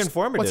pretty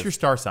informative. What's your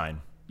star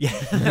sign?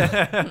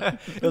 Yeah.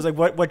 It was like,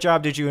 what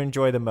job did you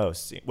enjoy the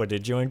most? What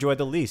did you enjoy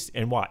the least?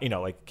 And why?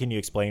 Can you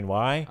explain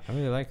why? I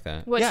really like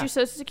that. What's your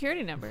social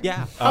security number?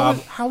 Yeah.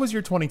 How was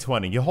your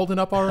 2020? You holding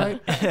up all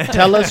right?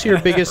 Tell us your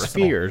biggest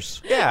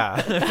fears.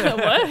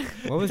 Yeah.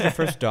 What was your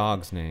first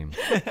dog's name?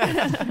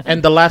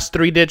 And the last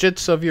 3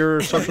 digits of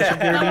your social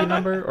security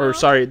number? Or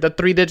sorry, the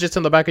 3 digits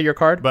in the back of your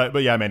card? But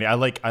yeah, Mandy, I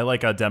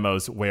like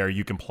demos where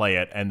you can play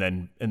it and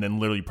then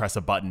literally press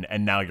a button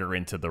and now you're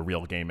into the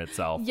real game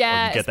itself.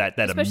 Yeah. Or you get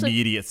that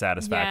immediate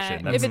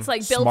satisfaction. Yeah, That's if it's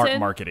like built smart in.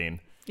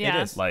 marketing. Yeah.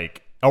 It is.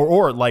 Like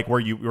or like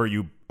where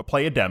you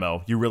play a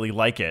demo, you really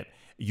like it,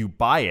 you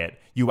buy it,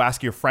 you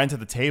ask your friends at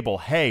the table,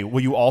 hey, will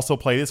you also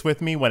play this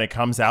with me when it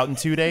comes out in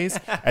 2 days?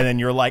 And then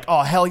you're like,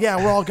 oh hell yeah,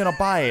 we're all gonna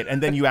buy it.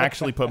 And then you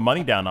actually put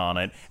money down on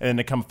it, and then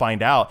to come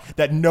find out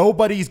that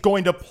nobody's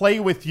going to play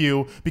with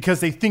you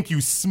because they think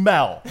you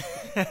smell.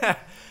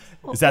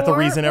 Is that the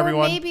reason,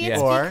 everyone? Or maybe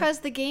it's because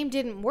the game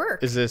didn't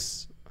work. Is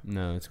this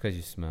No, it's because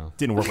you smell.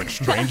 Didn't work with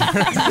strangers.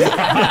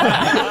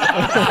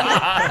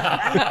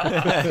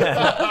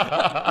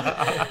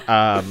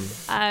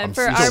 I'm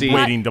still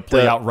waiting to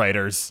play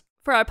Outriders.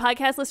 For our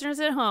podcast listeners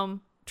at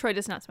home, Troy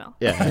does not smell.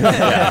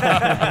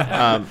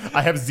 Yeah.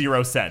 I have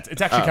 0 scent.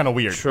 It's actually kind of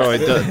weird. Troy,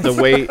 the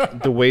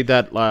way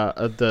that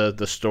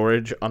the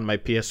storage on my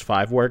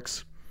PS5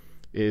 works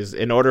is,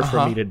 in order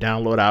for me to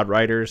download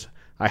Outriders,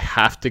 I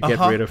have to get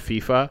rid of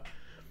FIFA.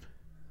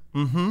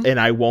 And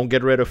I won't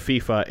get rid of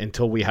FIFA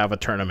until we have a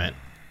tournament.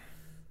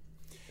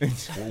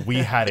 We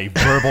had a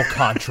verbal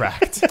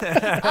contract.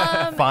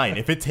 Fine.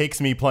 If it takes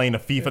me playing a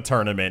FIFA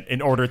tournament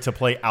in order to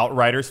play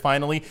Outriders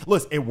finally.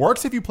 Listen, it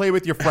works if you play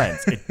with your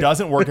friends. It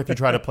doesn't work if you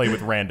try to play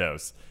with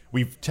randos.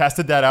 We've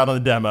tested that out on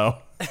the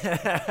demo.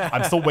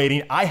 I'm still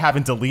waiting. I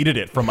haven't deleted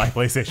it from my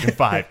PlayStation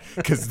 5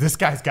 because this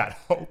guy's got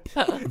hope.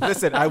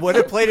 Listen, I would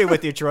have played it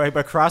with you, Troy,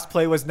 but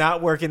crossplay was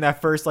not working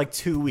that first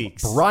 2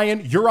 weeks.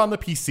 Brian, you're on the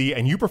PC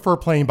and you prefer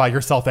playing by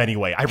yourself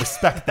anyway. I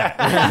respect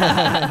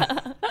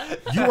that.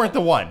 You weren't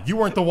the one. You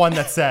weren't the one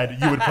that said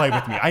you would play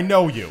with me. I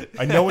know you.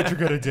 I know what you're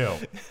going to do.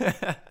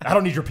 I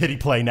don't need your pity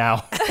play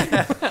now,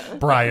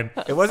 Brian.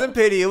 It wasn't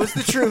pity. It was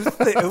the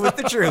truth. It was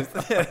the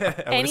truth.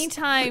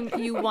 Anytime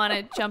you want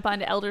to jump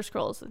onto Elder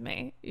Scrolls with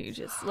me, you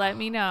just let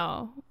me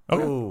know.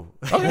 Okay. Ooh.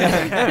 I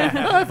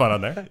had fun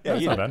on there. Yeah,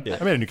 that's not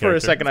bad. I made a new character. For a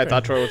second, I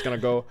thought Troy was gonna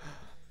go.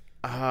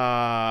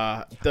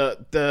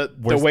 The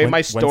way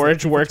my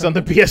storage works on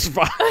the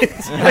PS5.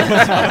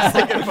 I was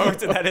looking forward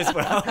to that as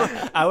well.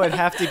 I would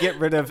have to get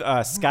rid of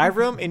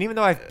Skyrim, and even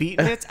though I've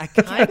beaten it, I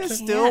kind of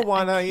still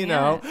want to,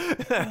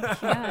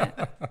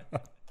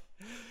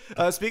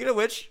 Speaking of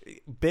which,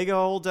 big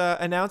old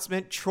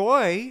announcement,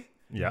 Troy.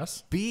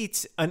 Yes.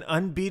 Beat an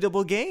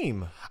unbeatable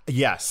game.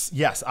 Yes.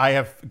 I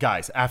have,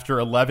 guys, after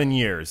 11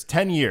 years,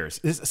 10 years,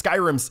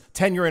 Skyrim's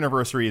 10-year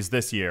anniversary is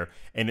this year,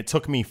 and it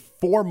took me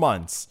 4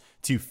 months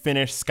to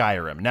finish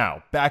Skyrim.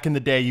 Now, back in the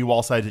day, you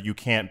all said that you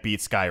can't beat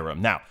Skyrim.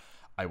 Now,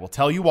 I will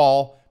tell you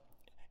all,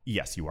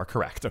 yes, you are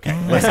correct. Okay,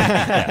 listen.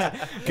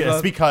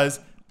 Yes.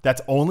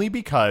 That's only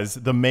because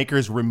the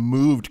makers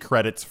removed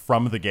credits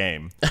from the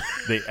game.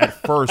 At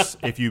first,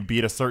 if you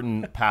beat a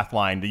certain path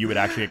line, that you would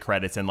actually get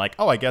credits and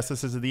I guess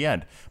this is the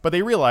end. But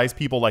they realized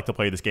people like to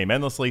play this game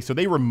endlessly, so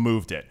they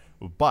removed it.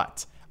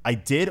 But I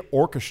did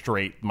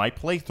orchestrate my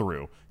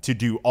playthrough to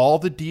do all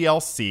the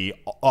DLC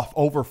of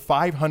over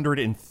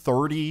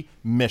 530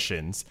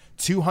 missions,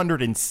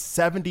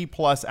 270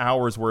 plus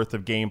hours worth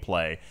of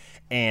gameplay,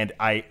 and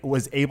I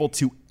was able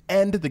to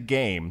end the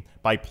game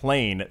by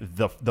playing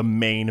the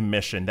main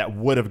mission that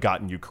would have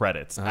gotten you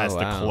credits as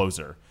the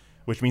closer,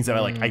 which means that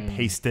I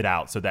paced it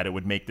out so that it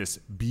would make this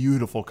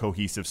beautiful,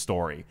 cohesive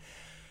story.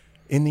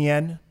 In the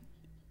end,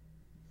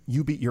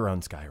 you beat your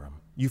own Skyrim.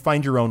 You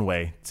find your own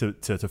way to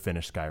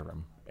finish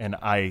Skyrim. And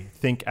I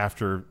think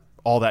after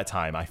all that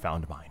time, I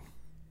found mine.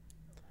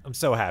 I'm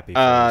so happy.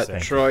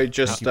 Troy,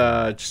 just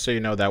so you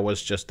know, that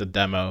was just a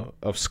demo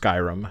of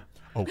Skyrim.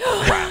 Oh,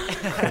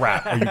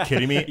 crap. Are you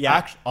kidding me?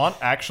 Yeah.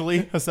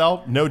 Actually,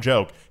 Hassel, no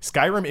joke.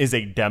 Skyrim is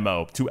a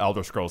demo to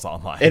Elder Scrolls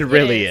Online. It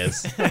really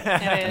is.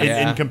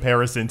 In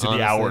comparison to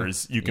the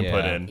hours you can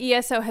put in.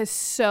 ESO has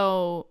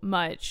so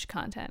much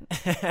content.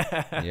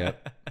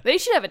 Yep. They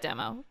should have a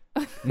demo.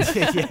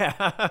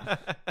 Yeah.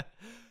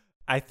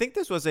 I think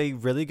this was a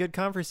really good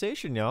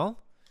conversation, y'all.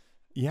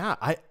 Yeah,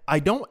 I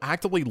don't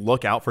actively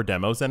look out for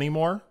demos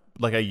anymore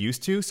like I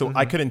used to, so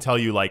I couldn't tell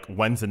you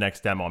when's the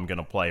next demo I'm going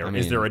to play, or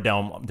is there a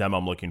demo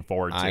I'm looking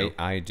forward to?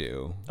 I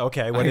do.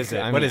 Okay, what is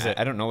it? What is it?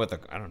 I don't know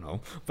I don't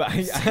know, but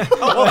you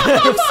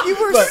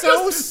were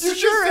so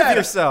sure of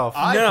yourself.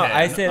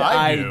 I said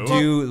I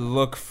do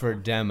look for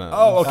demos.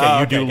 Oh, okay,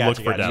 you do look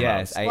for demos.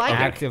 Yes, I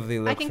actively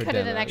look for demos. I can cut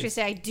it and actually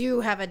say I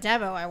do have a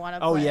demo I want to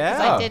play. Oh, yeah?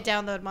 Because I did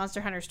download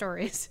Monster Hunter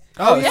Stories.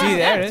 Oh, yeah. See,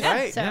 there it is.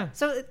 Right.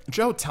 So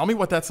Joe, tell me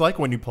what that's like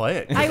when you play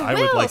it. I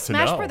would like to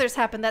Smash know. Brothers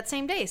happened that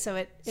same day, so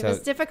it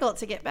was difficult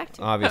to get back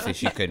to. Obviously,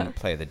 she couldn't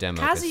play the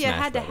demo. Kazuya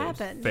had to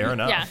happen. Fair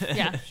enough.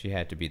 Yeah. She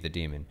had to be the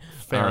demon.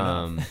 Fair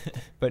enough.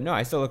 But no,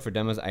 I still look for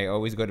demos. I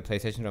always go to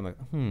PlayStation and I'm like,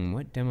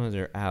 what demos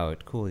are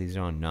out? Cool, these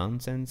are all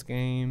nonsense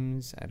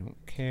games. I don't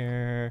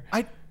care.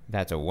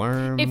 That's a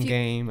worm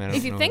game.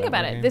 If you think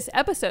about it, this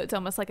episode's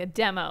almost like a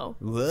demo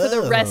for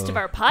the rest of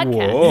our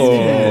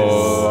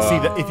podcast. See,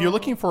 if you're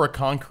looking for a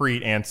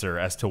concrete answer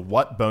as to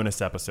what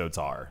bonus episodes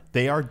are,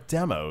 they are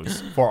demos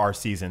for our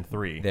season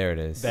 3. There it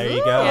is. There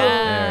you go.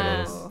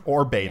 There it is.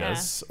 Or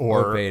betas,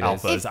 or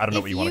betas. alphas. I don't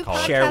know what you want to call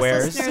it.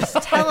 Sharewares. Listeners,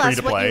 tell Free us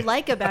to what play. you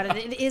like about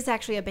it. It is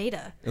actually a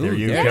beta. There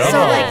you there go. it is.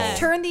 So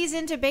turn these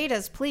into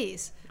betas,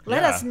 please.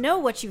 Let Yeah. us know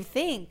what you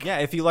think. Yeah,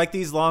 if you like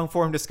these long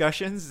form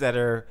discussions that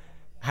are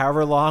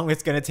however long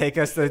it's going to take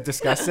us to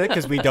discuss it,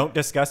 because we don't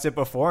discuss it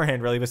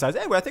beforehand really, besides,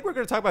 hey, well, I think we're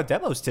going to talk about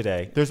demos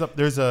today. There's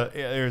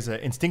a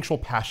instinctual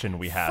passion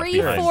we have.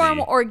 Free-form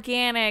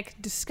organic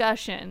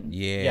discussion.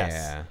 Yeah.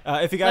 Yes.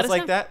 If you guys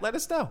like that, let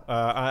us know.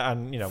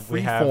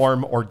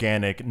 Free-form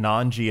organic,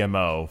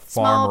 non-GMO,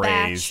 Small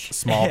farm-raised,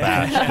 small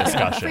batch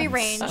discussions. Free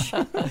range.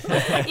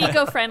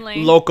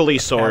 Eco-friendly. Locally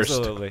sourced.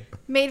 Absolutely.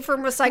 Made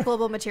from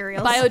recyclable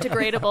materials.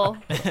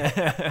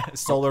 Biodegradable.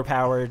 Solar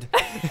powered.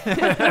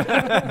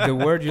 The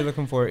word you're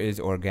looking for is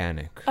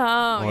organic.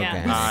 Oh,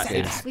 organic.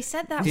 yeah. We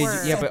said that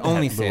word. Yeah, but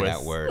only say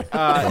that word.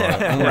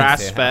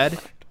 Grass-fed.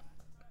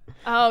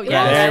 Oh,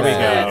 yeah. There we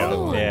That's the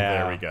go. one.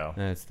 Yeah. There we go.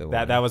 That's the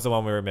one. That was the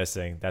one we were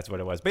missing. That's what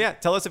it was. But yeah,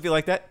 tell us if you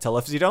like that. Tell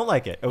us if you don't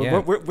like it.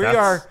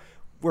 Yeah.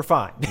 We're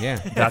fine. Yeah.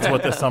 That's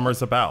what this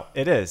summer's about.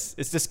 It is.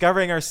 It's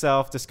discovering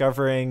ourselves,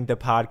 discovering the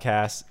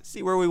podcast,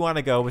 see where we want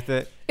to go with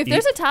it. If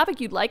there's a topic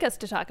you'd like us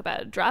to talk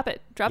about, drop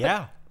it.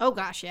 Yeah. Oh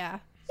gosh, yeah.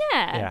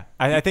 Yeah.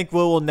 I think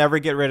we'll never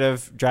get rid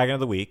of Dragon of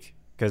the Week,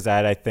 because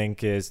that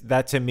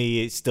to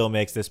me still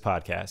makes this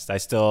podcast. I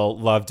still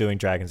love doing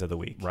Dragons of the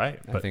Week. Right.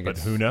 But think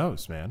it's- who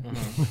knows, man?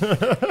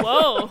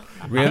 Whoa.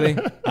 Really?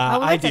 I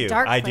went to do.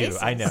 dark I do.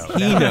 places. I know.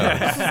 He knows.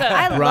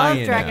 I Brian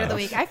love Dragon of the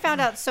knows. Week. I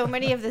found out so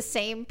many of the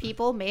same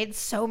people made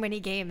so many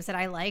games that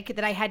I like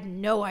that I had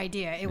no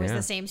idea it was Yeah.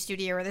 the same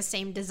studio or the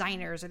same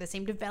designers or the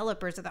same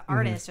developers or the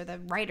artists or the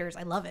writers.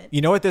 I love it.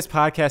 You know what this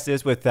podcast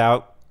is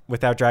without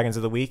Dragons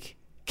of the Week?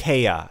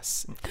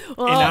 Chaos.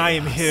 Well, and I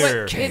am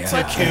here it's to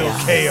what- kill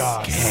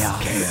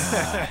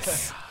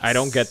chaos. I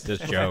don't get this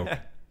joke.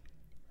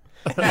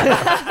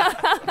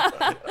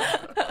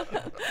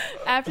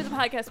 After the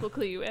podcast, we'll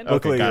clue you in. We'll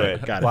Okay, clue got you it,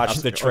 in. got it. Watch Okay,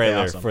 the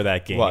trailer awesome. for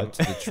that game. What's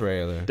the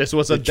trailer? This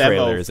was a The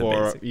trailer demo is for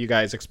amazing. you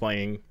guys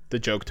explaining the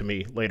joke to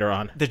me later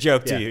on. The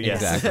joke to Yeah, you,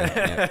 yes.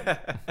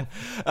 Exactly.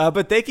 Yeah.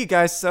 But thank you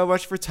guys so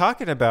much for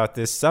talking about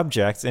this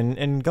subject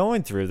and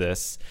going through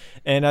this.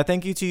 And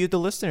thank you to you, the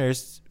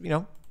listeners,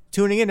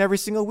 tuning in every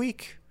single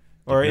week.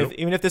 Or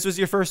even if this was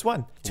your first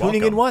one,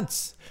 tuning in Welcome.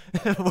 once.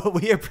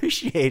 We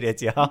appreciate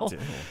it, y'all.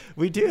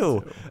 We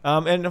do.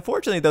 And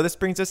unfortunately, though, this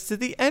brings us to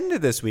the end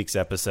of this week's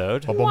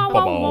episode. That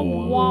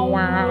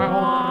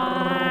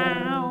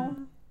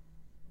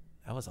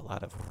was a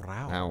lot of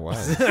row. That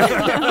was.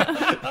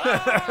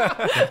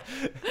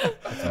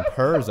 Some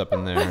purrs up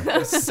in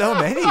there. So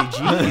many,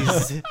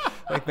 jeez.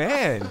 Like,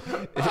 man,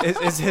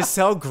 is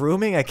Hassel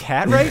grooming a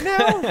cat right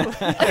now?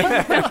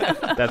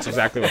 That's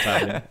exactly what's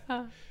happening.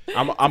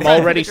 I'm Time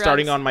already for the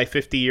starting drugs. on my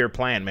 50-year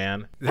plan,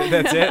 man.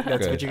 That's it.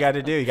 That's Good. what you got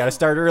to do. You got to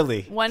start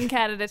early. One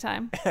cat at a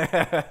time.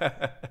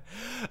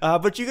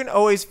 But you can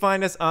always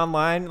find us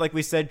online. Like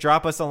we said,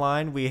 drop us a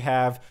line. We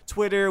have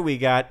Twitter, we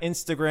got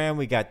Instagram,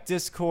 we got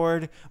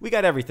Discord, we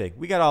got everything.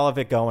 We got all of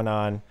it going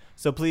on.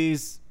 So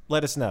please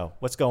let us know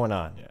what's going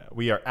on. Yeah,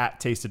 we are at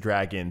Taste of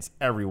Dragons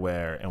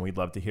everywhere, and we'd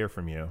love to hear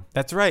from you.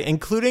 That's right,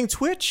 including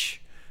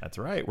Twitch. That's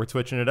right. We're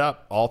twitching it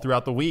up all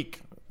throughout the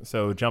week.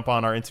 So jump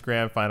on our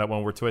Instagram, find out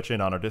when we're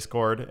twitching, on our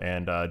Discord,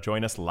 and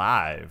join us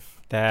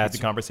live. That's-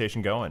 Keep the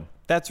conversation going.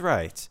 That's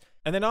right.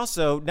 And then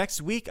also, next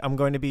week, I'm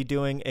going to be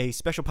doing a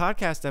special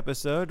podcast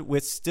episode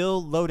with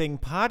Still Loading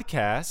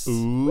Podcasts.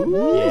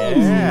 Ooh.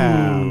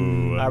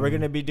 Yeah. We're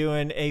going to be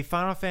doing a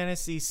Final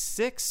Fantasy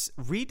VI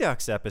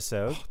Redux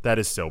episode. That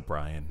is so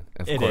Brian.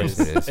 Of It course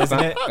is. it is. Isn't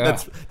it?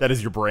 That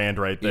is your brand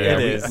right there. Yeah, It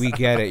we, is. we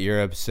get it.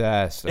 You're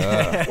obsessed.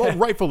 Ugh. Well,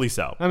 rightfully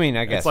so. I mean,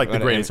 I guess. It's like the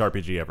but- greatest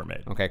RPG ever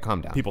made. Okay,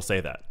 calm down. People say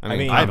that. I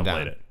mean, I haven't calm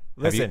played down. it.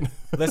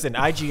 Listen,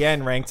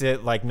 IGN ranked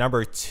it like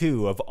number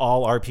 2 of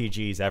all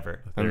RPGs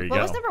ever. There you What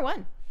go. was number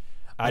 1?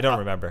 I don't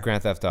remember.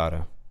 Grand Theft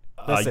Auto.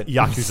 Listen.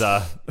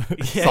 Yakuza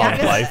Song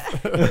of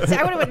Life. See,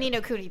 I would have went Ni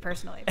no Kuni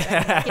personally. But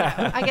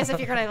I guess if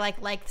you're going to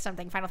like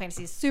something, Final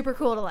Fantasy is super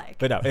cool to like.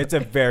 But no, it's a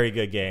very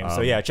good game.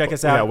 So yeah, check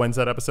us out. Yeah, when's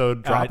that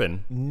episode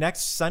dropping?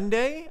 Next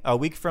Sunday, a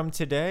week from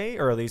today,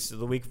 or at least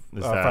the week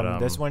from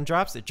this one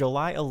drops,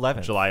 July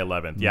 11th. July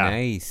 11th. Yeah.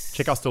 Nice.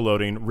 Check out Still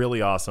Loading.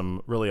 Really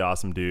awesome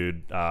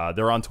dude.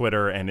 They're on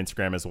Twitter and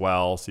Instagram as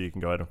well, so you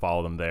can go ahead and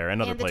follow them there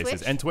and other And the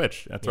places. Twitch. And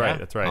Twitch. That's Yeah. right.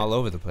 That's right. All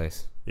over the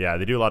place. Yeah,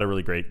 they do a lot of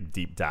really great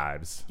deep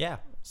dives. Yeah.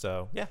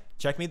 So yeah,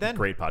 check me then.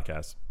 Great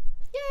podcast.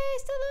 Yay,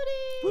 Still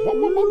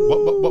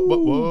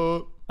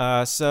Loading!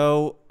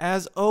 So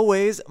as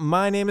always,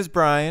 my name is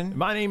Brian,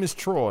 My name is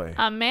Troy.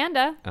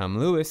 Amanda. I'm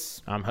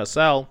Lewis. I'm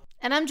Hassel.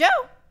 And I'm Joe.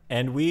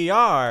 and we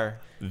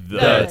are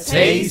The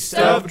Taste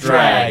of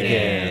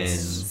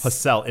Dragons.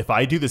 Hassel, if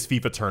I do this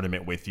FIFA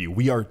tournament with you,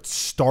 we are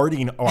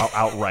starting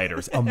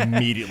Outriders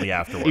immediately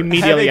afterwards.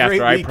 Immediately Have a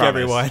great after, week, I promise.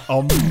 everyone.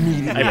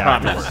 Immediately I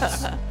promise.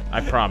 afterwards. I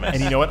promise.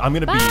 And you know what? I'm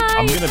gonna be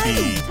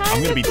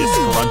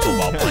disgruntled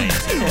while playing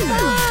too.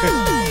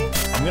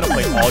 I'm gonna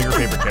play all your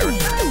favorite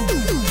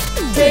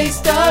characters.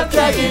 Taste of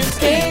Dragons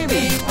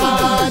Gaming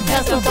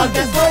Podcast, a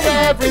podcast for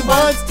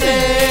everyone's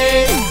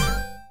taste.